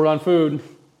 they're short on food,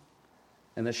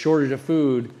 and the shortage of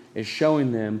food is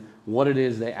showing them what it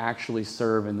is they actually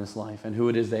serve in this life and who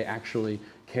it is they actually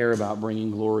care about bringing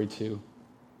glory to.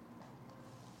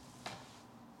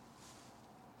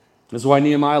 This is why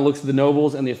Nehemiah looks at the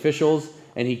nobles and the officials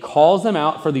and he calls them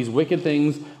out for these wicked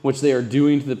things which they are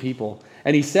doing to the people.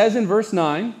 And he says in verse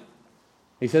 9,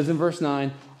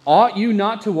 ought you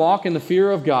not to walk in the fear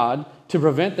of God to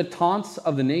prevent the taunts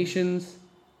of the nations,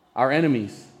 our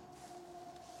enemies?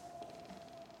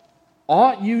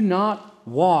 Ought you not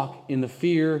walk in the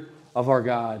fear of our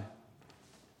God?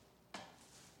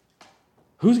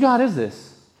 Whose God is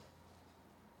this?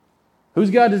 Whose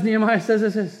God does Nehemiah says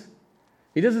this is?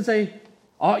 He doesn't say,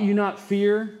 ought you not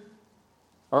fear,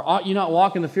 or ought you not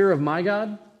walk in the fear of my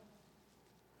God?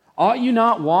 Ought you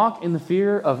not walk in the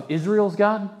fear of Israel's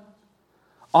God?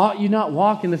 Ought you not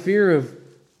walk in the fear of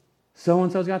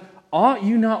so-and-so's God? Ought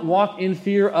you not walk in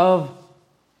fear of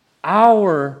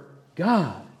our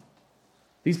God?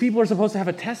 These people are supposed to have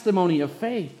a testimony of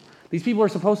faith. These people are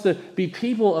supposed to be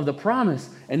people of the promise.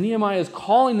 And Nehemiah is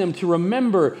calling them to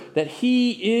remember that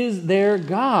he is their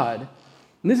God.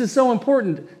 And this is so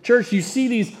important. Church, you see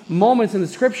these moments in the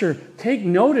Scripture. Take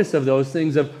notice of those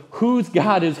things of whose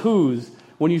God is whose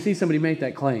when you see somebody make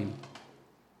that claim.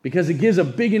 Because it gives a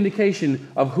big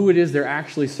indication of who it is they're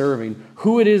actually serving,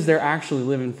 who it is they're actually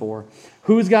living for.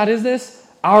 Whose God is this?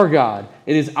 Our God.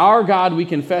 It is our God we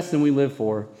confess and we live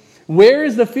for. Where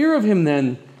is the fear of him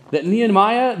then that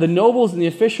Nehemiah, the nobles and the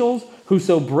officials who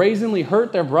so brazenly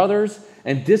hurt their brothers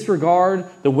and disregard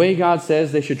the way God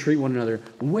says they should treat one another?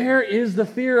 Where is the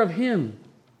fear of him?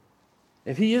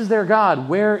 If he is their God,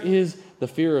 where is the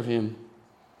fear of him?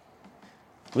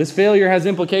 This failure has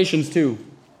implications too.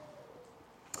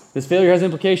 This failure has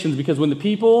implications because when the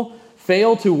people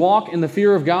fail to walk in the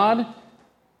fear of God,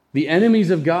 the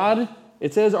enemies of God,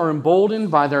 it says, are emboldened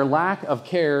by their lack of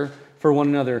care for one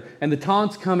another. And the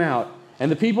taunts come out.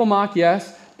 And the people mock,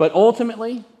 yes, but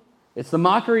ultimately, it's the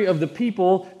mockery of the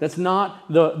people that's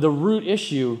not the root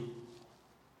issue.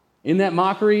 In that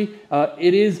mockery,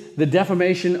 it is the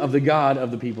defamation of the God of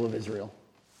the people of Israel.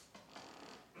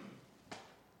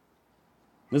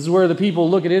 This is where the people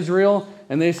look at Israel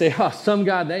and they say, some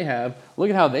God they have. Look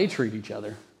at how they treat each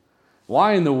other.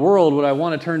 Why in the world would I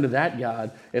want to turn to that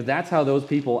God if that's how those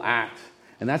people act?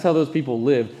 And that's how those people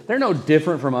live. They're no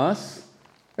different from us.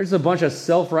 They're just a bunch of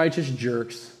self-righteous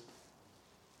jerks.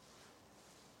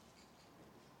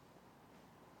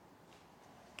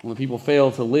 When people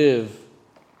fail to live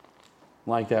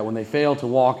like that, when they fail to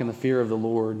walk in the fear of the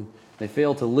Lord, they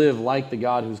fail to live like the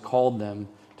God who's called them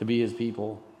to be his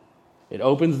people, it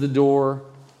opens the door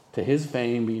to his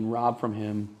fame being robbed from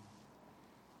him.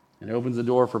 It opens the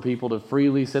door for people to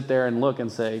freely sit there and look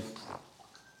and say,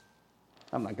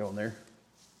 I'm not going there.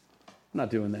 I'm not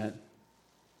doing that.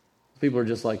 People are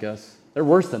just like us. They're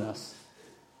worse than us.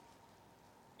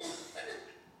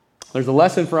 There's a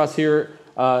lesson for us here,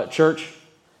 church.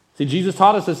 See, Jesus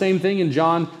taught us the same thing in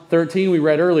John 13 we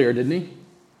read earlier, didn't he?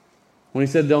 When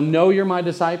he said, they'll know you're my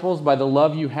disciples by the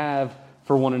love you have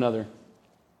for one another.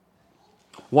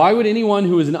 Why would anyone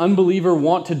who is an unbeliever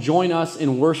want to join us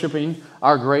in worshiping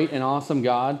our great and awesome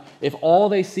God if all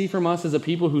they see from us is a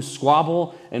people who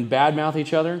squabble and badmouth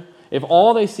each other? If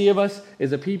all they see of us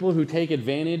is a people who take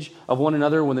advantage of one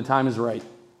another when the time is right?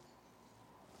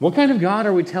 What kind of God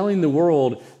are we telling the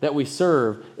world that we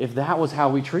serve if that was how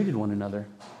we treated one another?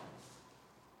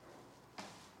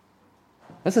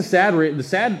 That's the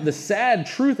sad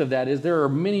truth of that is there are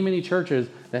many, many churches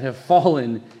that have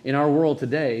fallen in our world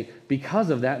today because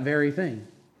of that very thing.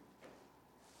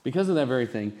 Because of that very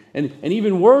thing. And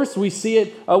even worse, we see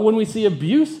it when we see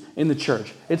abuse in the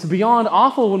church. It's beyond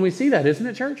awful when we see that, isn't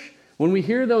it, church? When we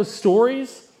hear those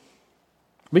stories,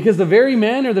 because the very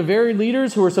men or the very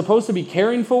leaders who are supposed to be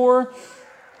caring for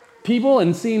people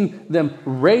and seeing them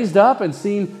raised up and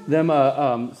seeing them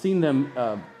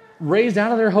raised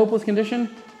out of their hopeless condition,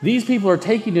 these people are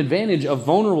taking advantage of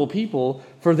vulnerable people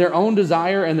for their own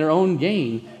desire and their own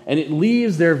gain. And it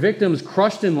leaves their victims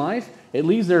crushed in life. It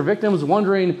leaves their victims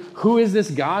wondering, who is this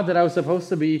God that I was supposed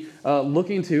to be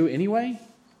looking to anyway?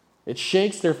 It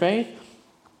shakes their faith.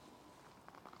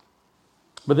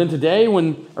 But then today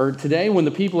when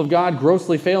the people of God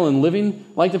grossly fail in living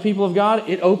like the people of God,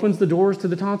 it opens the doors to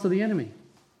the taunts of the enemy.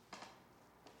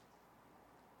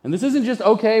 And this isn't just,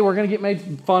 okay, we're going to get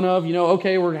made fun of,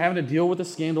 okay, we're having to deal with a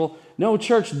scandal. No,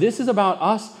 church, this is about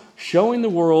us showing the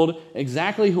world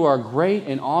exactly who our great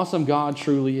and awesome God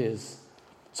truly is.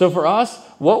 So for us,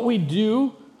 what we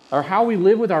do, or how we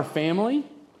live with our family,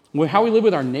 how we live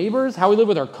with our neighbors, how we live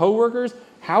with our coworkers,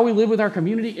 how we live with our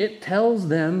community, it tells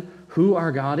them who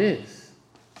our God is.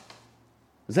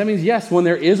 That means, yes, when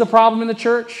there is a problem in the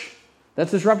church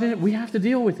that's disrupting it, we have to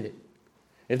deal with it.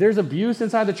 If there's abuse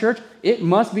inside the church, it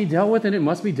must be dealt with, and it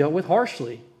must be dealt with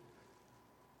harshly.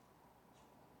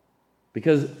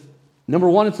 Because, number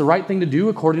one, it's the right thing to do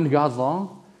according to God's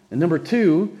law. And number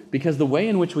two, because the way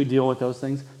in which we deal with those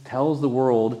things tells the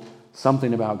world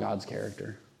something about God's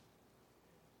character.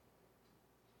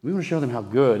 We want to show them how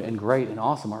good and great and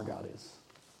awesome our God is.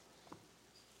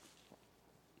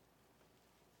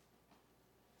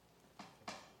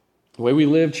 The way we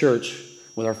live church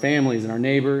with our families and our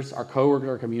neighbors, our coworkers,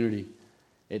 our community,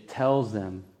 it tells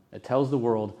the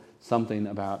world something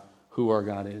about who our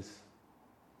God is.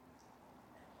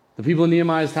 The people in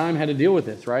Nehemiah's time had to deal with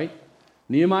this, right?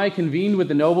 Nehemiah convened with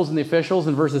the nobles and the officials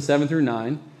in verses 7 through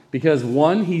 9 because,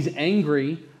 one, he's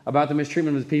angry about the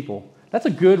mistreatment of his people. That's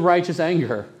a good, righteous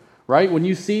anger, right? When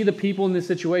you see the people in this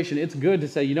situation, it's good to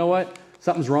say, you know what?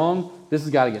 Something's wrong. This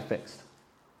has got to get fixed.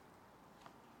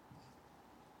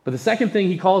 But the second thing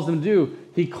he calls them to do,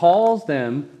 he calls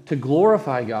them to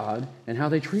glorify God and how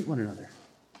they treat one another.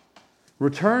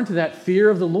 Return to that fear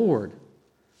of the Lord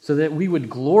so that we would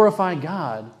glorify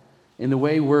God in the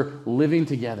way we're living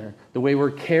together, the way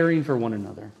we're caring for one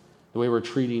another, the way we're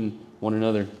treating one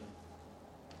another.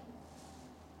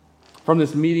 From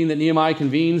this meeting that Nehemiah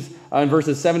convenes in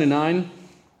verses 7 and 9,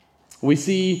 we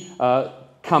see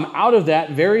come out of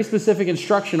that very specific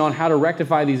instruction on how to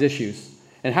rectify these issues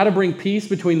and how to bring peace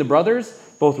between the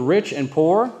brothers, both rich and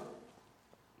poor,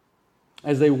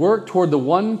 as they work toward the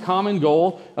one common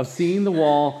goal of seeing the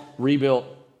wall rebuilt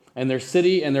and their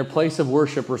city and their place of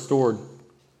worship restored.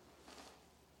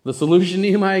 The solution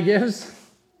Nehemiah gives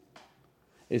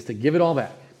is to give it all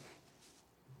back.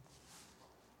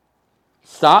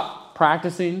 Stop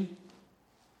practicing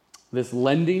this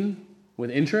lending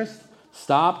with interest.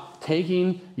 Stop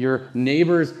taking your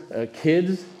neighbor's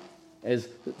kids as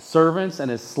servants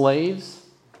and as slaves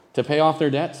to pay off their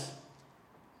debts.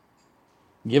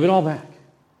 Give it all back.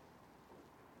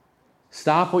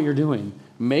 Stop what you're doing.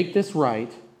 Make this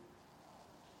right.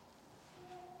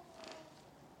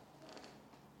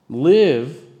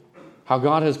 Live how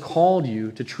God has called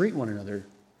you to treat one another.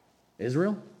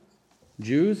 Israel,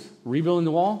 Jews, rebuilding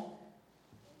the wall.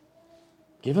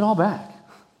 Give it all back.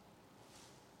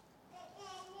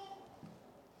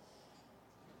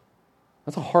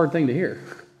 That's a hard thing to hear.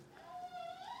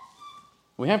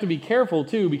 We have to be careful,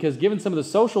 too, because given some of the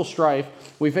social strife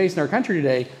we face in our country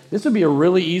today, this would be a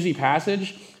really easy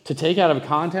passage to take out of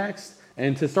context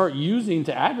and to start using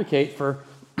to advocate for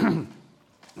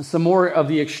some more of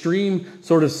the extreme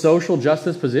sort of social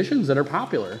justice positions that are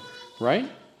popular, right?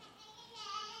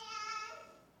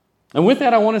 And with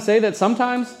that, I want to say that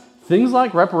sometimes things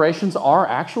like reparations are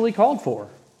actually called for.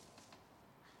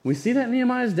 We see that in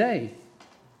Nehemiah's day.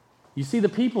 You see the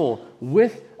people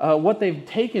with what they've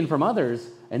taken from others,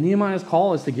 and Nehemiah's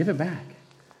call is to give it back.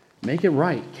 Make it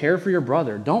right. Care for your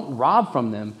brother. Don't rob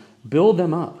from them. Build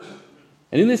them up.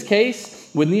 And in this case,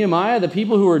 with Nehemiah, the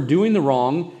people who were doing the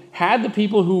wrong had the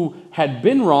people who had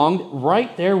been wronged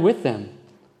right there with them.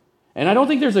 And I don't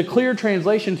think there's a clear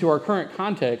translation to our current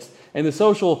context and the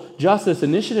social justice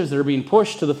initiatives that are being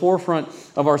pushed to the forefront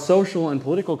of our social and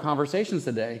political conversations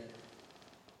today.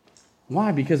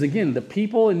 Why? Because again, the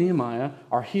people in Nehemiah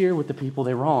are here with the people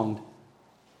they wronged.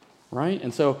 Right?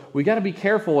 And so we got to be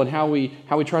careful in how we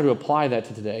try to apply that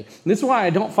to today. And this is why I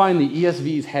don't find the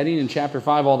ESV's heading in chapter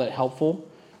 5 all that helpful.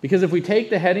 Because if we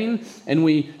take the heading and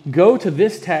we go to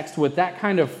this text with that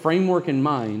kind of framework in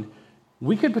mind,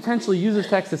 we could potentially use this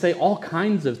text to say all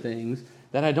kinds of things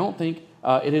that I don't think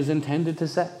it is intended to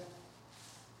say.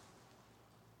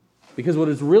 Because what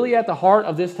is really at the heart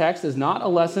of this text is not a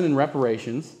lesson in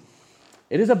reparations.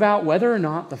 It is about whether or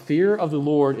not the fear of the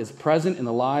Lord is present in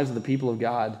the lives of the people of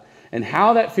God. and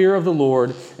how that fear of the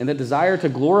Lord and that desire to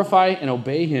glorify and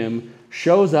obey him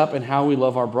shows up in how we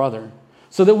love our brother.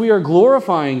 So that we are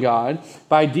glorifying God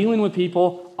by dealing with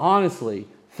people honestly,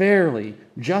 fairly,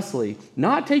 justly,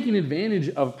 not taking advantage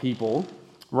of people,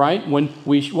 right? When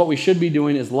what we should be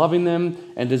doing is loving them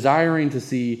and desiring to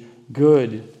see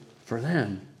good for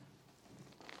them.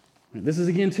 This is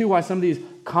again too why some of these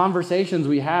conversations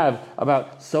we have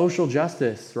about social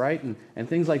justice, right, and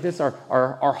things like this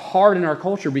are hard in our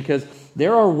culture, because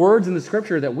there are words in the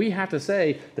scripture that we have to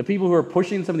say. The people who are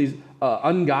pushing some of these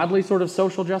ungodly sort of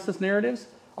social justice narratives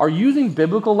are using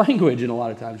biblical language in a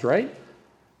lot of times, right?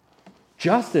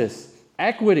 Justice,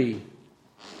 equity,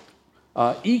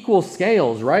 equal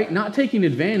scales, right? Not taking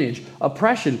advantage,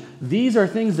 oppression. These are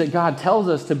things that God tells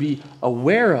us to be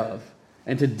aware of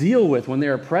and to deal with when they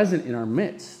are present in our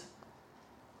midst.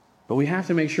 But we have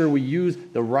to make sure we use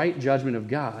the right judgment of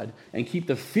God and keep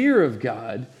the fear of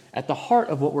God at the heart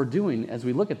of what we're doing as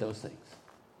we look at those things,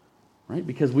 right?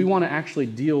 Because we want to actually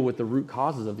deal with the root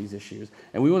causes of these issues,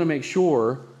 and we want to make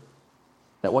sure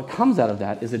that what comes out of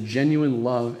that is a genuine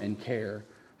love and care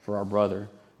for our brother,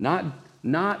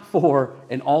 not for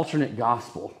an alternate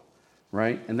gospel,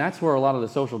 right? And that's where a lot of the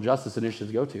social justice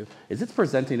initiatives go to, is it's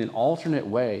presenting an alternate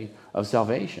way of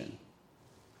salvation,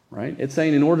 right? It's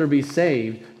saying in order to be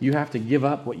saved, you have to give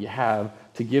up what you have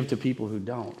to give to people who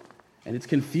don't. And it's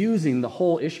confusing the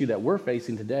whole issue that we're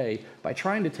facing today by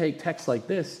trying to take texts like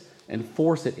this and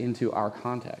force it into our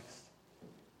context.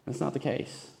 That's not the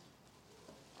case.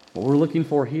 What we're looking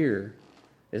for here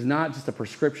is not just a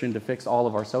prescription to fix all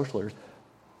of our social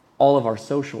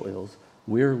ills.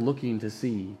 We're looking to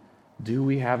see, do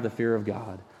we have the fear of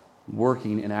God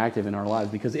working and active in our lives?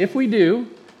 Because if we do,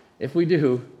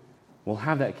 we'll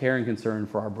have that care and concern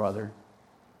for our brother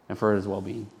and for his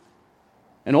well-being.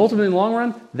 And ultimately, in the long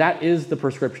run, that is the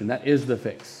prescription. That is the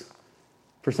fix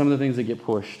for some of the things that get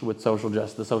pushed with the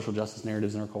social justice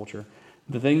narratives in our culture.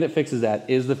 The thing that fixes that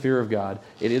is the fear of God.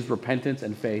 It is repentance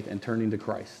and faith and turning to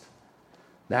Christ.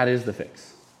 That is the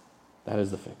fix. That is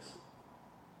the fix.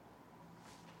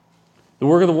 The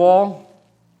work of the wall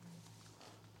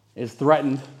is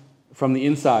threatened from the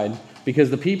inside because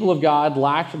the people of God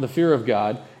lacked the fear of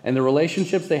God, and the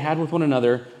relationships they had with one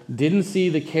another didn't see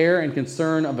the care and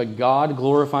concern of a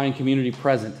God-glorifying community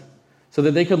present, so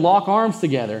that they could lock arms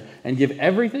together and give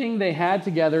everything they had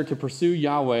together to pursue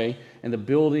Yahweh and the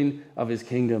building of his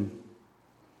kingdom.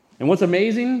 And what's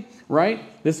amazing,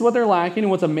 right? This is what they're lacking. And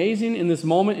what's amazing in this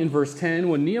moment in verse 10,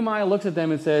 when Nehemiah looks at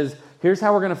them and says, here's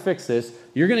how we're going to fix this.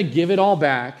 You're going to give it all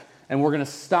back, and we're going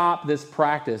to stop this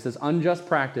practice, this unjust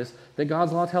practice that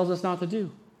God's law tells us not to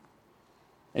do.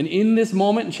 And in this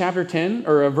moment in chapter 10,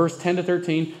 or verse 10 to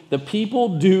 13, the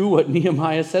people do what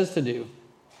Nehemiah says to do.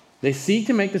 They seek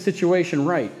to make the situation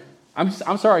right. I'm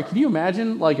sorry, can you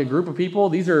imagine like a group of people?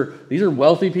 These are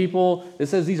wealthy people. It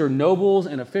says these are nobles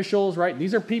and officials, right?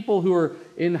 These are people who are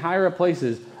in higher up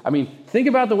places. I mean, think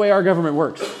about the way our government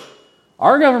works.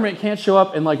 Our government can't show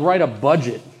up and like write a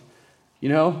budget,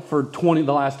 for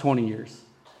the last 20 years.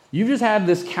 You've just had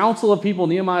this council of people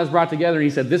Nehemiah's brought together, and he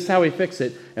said, this is how we fix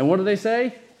it. And what do they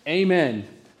say? Amen.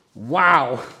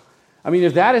 Wow. I mean,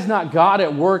 if that is not God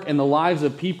at work in the lives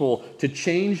of people to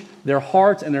change their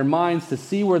hearts and their minds to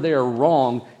see where they are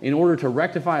wrong in order to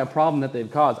rectify a problem that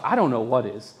they've caused, I don't know what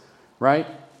is, right?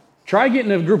 Try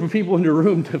getting a group of people in a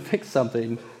room to fix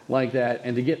something like that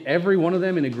and to get every one of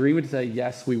them in agreement to say,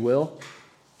 yes, we will.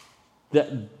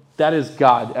 That is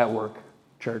God at work,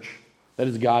 church. That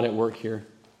is God at work here.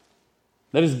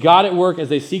 That is God at work as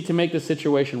they seek to make the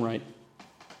situation right.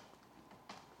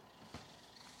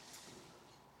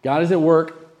 God is at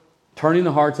work turning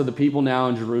the hearts of the people now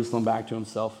in Jerusalem back to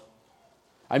himself.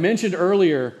 I mentioned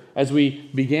earlier as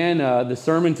we began the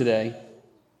sermon today,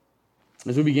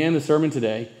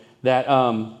 that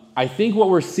I think what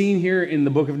we're seeing here in the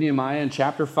book of Nehemiah in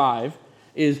chapter 5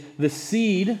 is the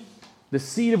seed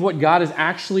of what God is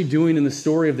actually doing in the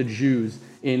story of the Jews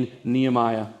in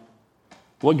Nehemiah.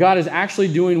 What God is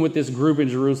actually doing with this group in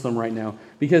Jerusalem right now.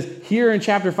 Because here in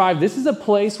chapter 5, this is a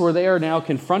place where they are now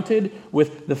confronted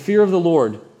with the fear of the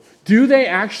Lord. Do they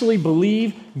actually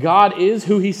believe God is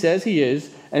who he says he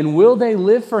is? And will they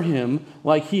live for him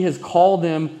like he has called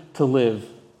them to live?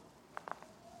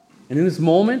 And in this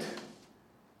moment,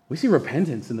 we see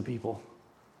repentance in the people.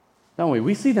 Don't we?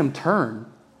 We see them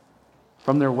turn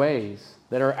from their ways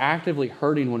that are actively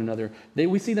hurting one another.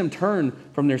 We see them turn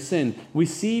from their sin. We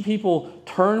see people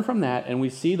turn from that, and we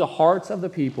see the hearts of the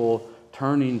people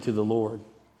turning to the Lord.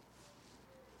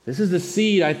 This is the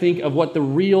seed, I think, of what the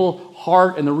real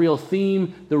heart and the real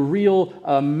theme, the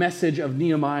real message of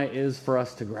Nehemiah is for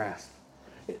us to grasp.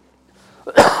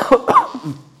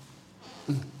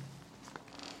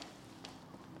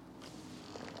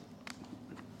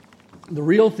 The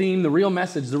real theme, the real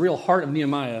message, the real heart of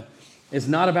Nehemiah is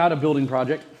not about a building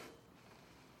project,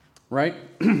 right?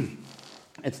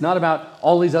 It's not about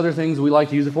all these other things we like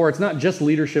to use it for. It's not just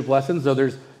leadership lessons, though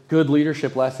there's good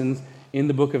leadership lessons in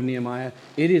the book of Nehemiah.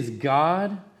 It is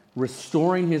God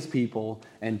restoring his people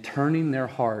and turning their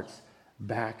hearts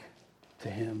back to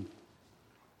him.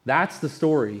 That's the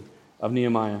story of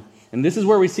Nehemiah. And this is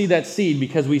where we see that seed,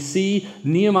 because we see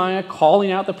Nehemiah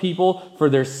calling out the people for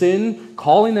their sin,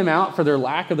 calling them out for their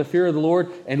lack of the fear of the Lord,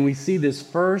 and we see this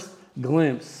first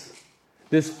glimpse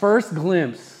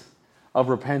of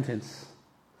repentance,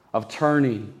 of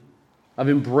turning, of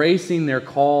embracing their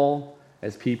call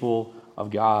as people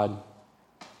of God.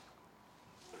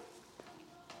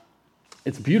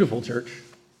 It's beautiful, church.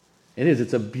 It is.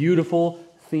 It's a beautiful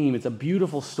theme. It's a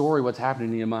beautiful story what's happening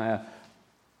in Nehemiah.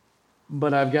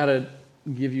 But I've got to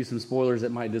give you some spoilers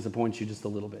that might disappoint you just a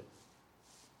little bit.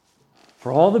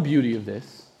 For all the beauty of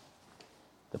this,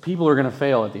 the people are going to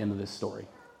fail at the end of this story.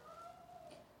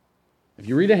 If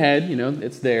you read ahead,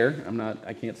 it's there.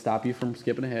 I can't stop you from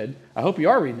skipping ahead. I hope you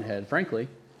are reading ahead, frankly.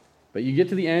 But you get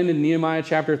to the end in Nehemiah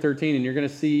chapter 13, and you're going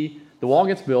to see the wall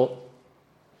gets built.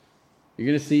 You're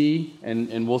going to see,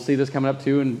 and we'll see this coming up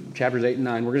too in chapters 8 and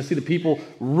 9, we're going to see the people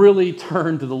really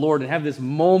turn to the Lord and have this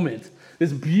moment,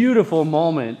 this beautiful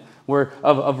moment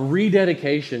of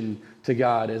rededication to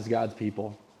God as God's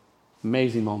people.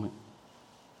 Amazing moment.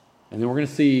 And then we're going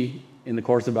to see in the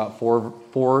course of about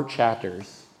four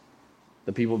chapters,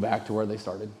 the people back to where they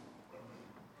started.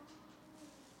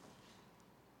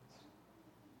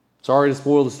 Sorry to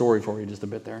spoil the story for you just a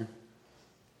bit there.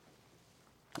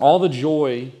 All the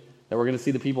joy that we're going to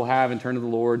see the people have and turn to the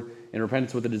Lord in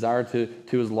repentance with a desire to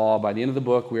his law, by the end of the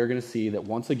book, we are going to see that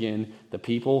once again, the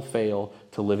people fail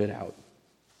to live it out.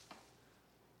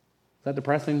 Is that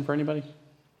depressing for anybody?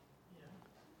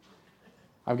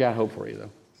 I've got hope for you,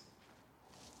 though.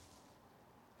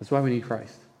 That's why we need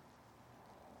Christ.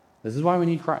 This is why we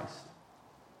need Christ.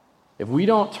 If we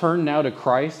don't turn now to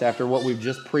Christ after what we've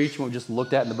just preached, what we've just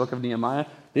looked at in the book of Nehemiah,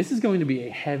 this is going to be a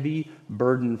heavy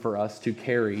burden for us to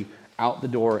carry out the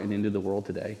door and into the world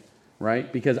today,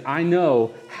 right? Because I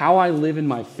know how I live in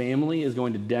my family is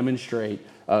going to demonstrate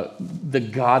the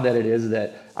God that it is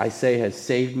that I say has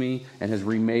saved me and has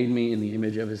remade me in the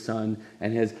image of his Son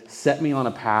and has set me on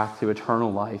a path to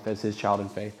eternal life as his child in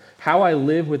faith. How I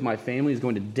live with my family is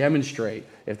going to demonstrate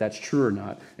if that's true or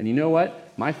not. And you know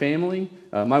what? My family,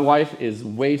 my wife is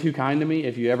way too kind to me.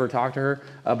 If you ever talk to her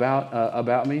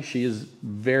about me, she is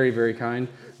very, very kind.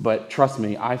 But trust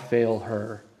me, I fail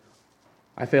her.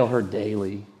 I fail her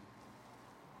daily.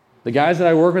 The guys that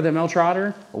I work with at Mel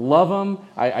Trotter, love them.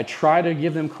 I try to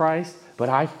give them Christ, but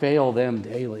I fail them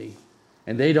daily.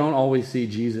 And they don't always see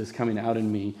Jesus coming out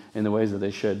in me in the ways that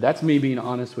they should. That's me being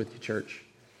honest with you, church.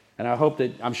 And I hope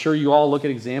that, I'm sure you all look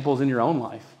at examples in your own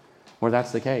life where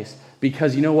that's the case.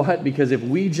 Because you know what? Because if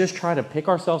we just try to pick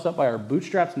ourselves up by our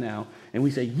bootstraps now, and we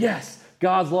say, yes,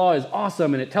 God's law is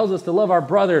awesome, and it tells us to love our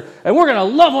brother, and we're going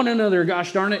to love one another,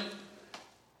 gosh darn it,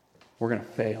 we're going to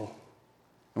fail.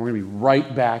 And we're going to be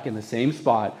right back in the same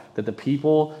spot that the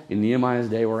people in Nehemiah's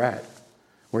day were at.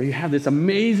 Where you have this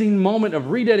amazing moment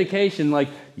of rededication, like,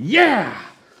 yeah,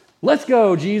 let's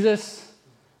go, Jesus.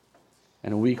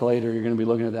 And a week later, you're going to be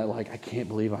looking at that like, I can't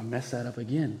believe I messed that up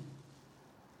again.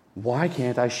 Why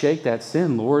can't I shake that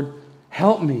sin, Lord?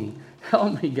 Help me.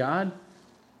 Help me, God.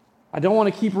 I don't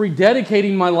want to keep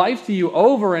rededicating my life to you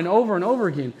over and over and over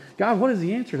again. God, what is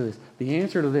the answer to this? The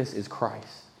answer to this is Christ.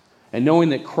 And knowing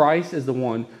that Christ is the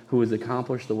one who has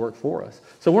accomplished the work for us.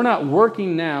 So we're not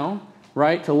working now,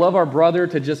 right, to love our brother,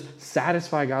 to just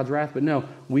satisfy God's wrath. But no,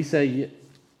 we say,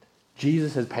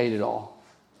 Jesus has paid it all.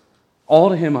 All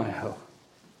to him I owe.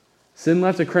 Sin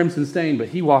left a crimson stain, but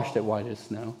he washed it white as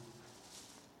snow.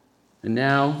 And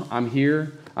now I'm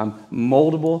here. I'm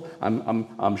moldable.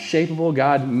 I'm shapeable.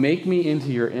 God, make me into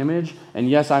your image. And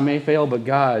yes, I may fail, but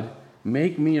God,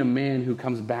 make me a man who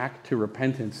comes back to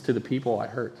repentance to the people I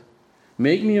hurt.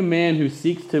 Make me a man who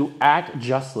seeks to act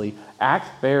justly,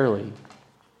 act fairly,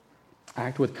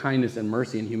 act with kindness and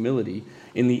mercy and humility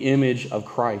in the image of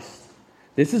Christ.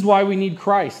 This is why we need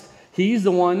Christ. He's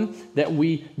the one that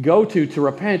we go to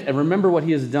repent and remember what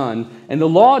he has done. And the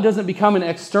law doesn't become an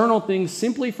external thing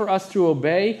simply for us to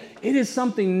obey. It is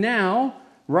something now,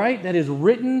 right, that is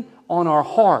written on our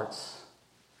hearts.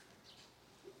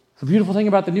 It's a beautiful thing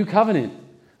about the new covenant.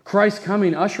 Christ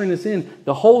coming, ushering us in.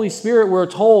 The Holy Spirit, we're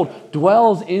told,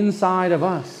 dwells inside of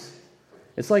us.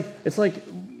 It's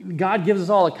like God gives us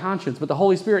all a conscience, but the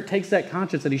Holy Spirit takes that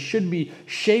conscience and he should be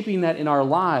shaping that in our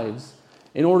lives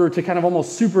in order to kind of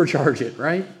almost supercharge it,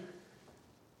 right?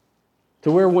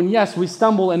 To where when, yes, we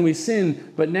stumble and we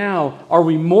sin, but now are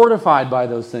we mortified by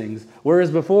those things?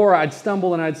 Whereas before I'd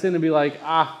stumble and I'd sin and be like,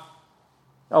 oh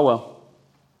well.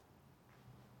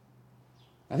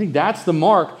 I think that's the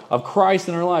mark of Christ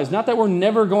in our lives. Not that we're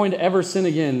never going to ever sin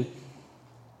again,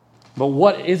 but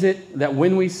what is it that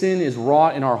when we sin is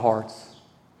wrought in our hearts?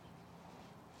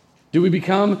 Do we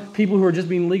become people who are just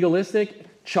being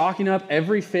legalistic, chalking up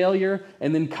every failure,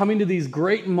 and then coming to these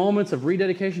great moments of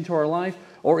rededication to our life?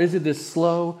 Or is it this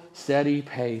slow, steady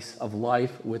pace of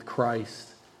life with Christ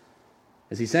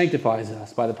as He sanctifies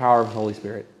us by the power of the Holy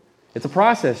Spirit? It's a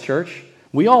process, church.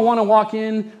 We all want to walk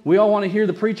in, we all want to hear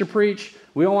the preacher preach,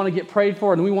 we all want to get prayed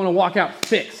for, and we want to walk out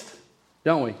fixed,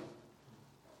 don't we?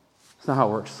 It's not how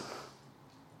it works.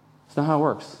 It's not how it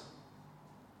works.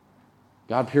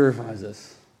 God purifies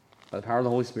us by the power of the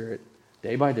Holy Spirit,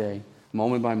 day by day,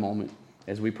 moment by moment,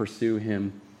 as we pursue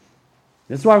Him.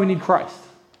 This is why we need Christ.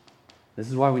 This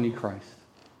is why we need Christ.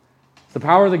 It's the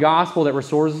power of the gospel that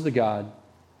restores us to God,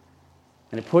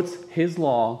 and it puts His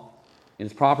law in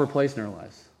its proper place in our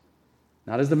lives.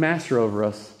 Not as the master over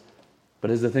us, but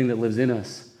as the thing that lives in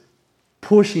us,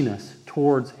 pushing us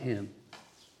towards Him.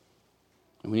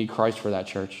 And we need Christ for that,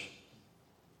 church.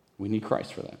 We need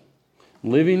Christ for that.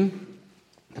 Living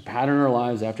the pattern in our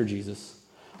lives after Jesus,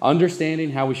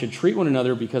 understanding how we should treat one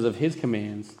another because of His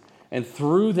commands, and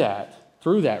through that,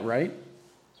 right?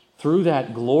 Through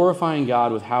that, glorifying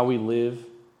God with how we live,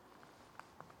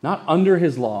 not under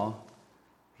His law,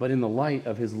 but in the light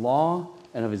of His law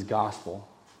and of His gospel.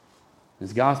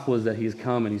 His gospel is that He has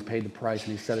come and He's paid the price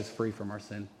and He's set us free from our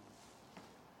sin.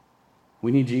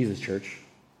 We need Jesus, church.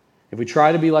 If we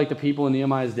try to be like the people in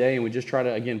Nehemiah's day and we just try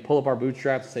to, again, pull up our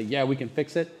bootstraps and say, yeah, we can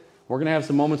fix it, we're going to have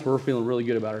some moments where we're feeling really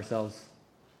good about ourselves.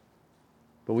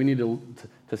 But we need to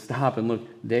stop and look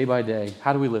day by day.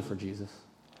 How do we live for Jesus?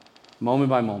 Moment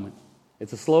by moment.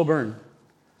 It's a slow burn.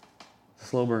 It's a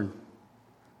slow burn.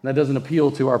 And that doesn't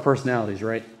appeal to our personalities,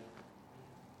 right?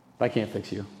 I can't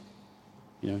fix you.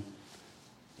 You know,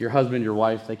 your husband, your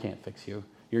wife, they can't fix you.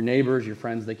 Your neighbors, your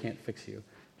friends, they can't fix you.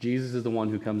 Jesus is the one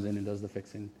who comes in and does the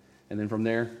fixing. And then from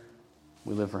there,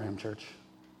 we live for Him, church.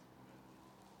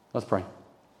 Let's pray.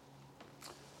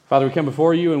 Father, we come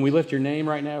before You and we lift Your name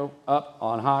right now up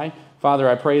on high. Father,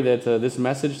 I pray that this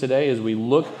message today, as we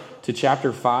look to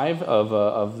chapter 5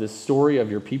 of this story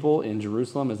of Your people in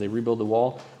Jerusalem as they rebuild the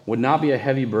wall, would not be a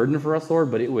heavy burden for us,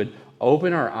 Lord, but it would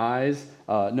open our eyes,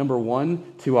 number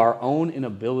one, to our own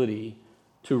inability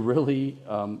to really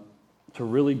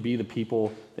be the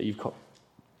people that You've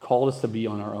called us to be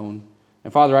on our own.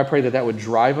 And Father, I pray that that would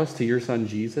drive us to Your Son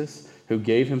Jesus, who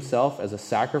gave Himself as a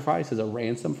sacrifice, as a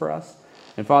ransom for us.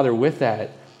 And Father, with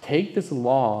that, take this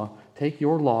law, take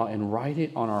Your law and write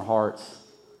it on our hearts.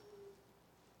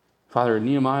 Father,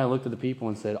 Nehemiah looked at the people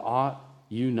and said, ought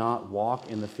you not walk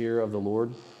in the fear of the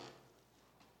Lord?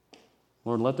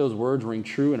 Lord, let those words ring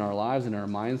true in our lives and our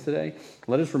minds today.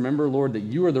 Let us remember, Lord, that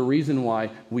You are the reason why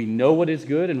we know what is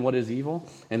good and what is evil,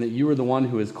 and that You are the one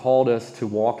who has called us to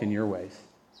walk in Your ways.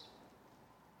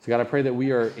 So God, I pray that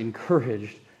we are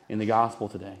encouraged in the gospel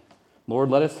today. Lord,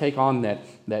 let us take on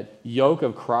that yoke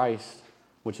of Christ,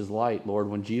 which is light, Lord,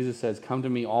 when Jesus says, come to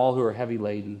Me all who are heavy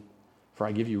laden, for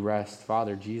I give you rest.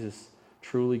 Father, Jesus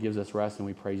truly gives us rest, and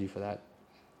we praise You for that.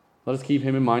 Let us keep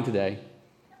Him in mind today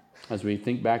as we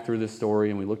think back through this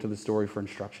story and we look to the story for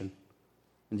instruction.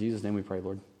 In Jesus' name we pray,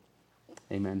 Lord.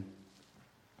 Amen.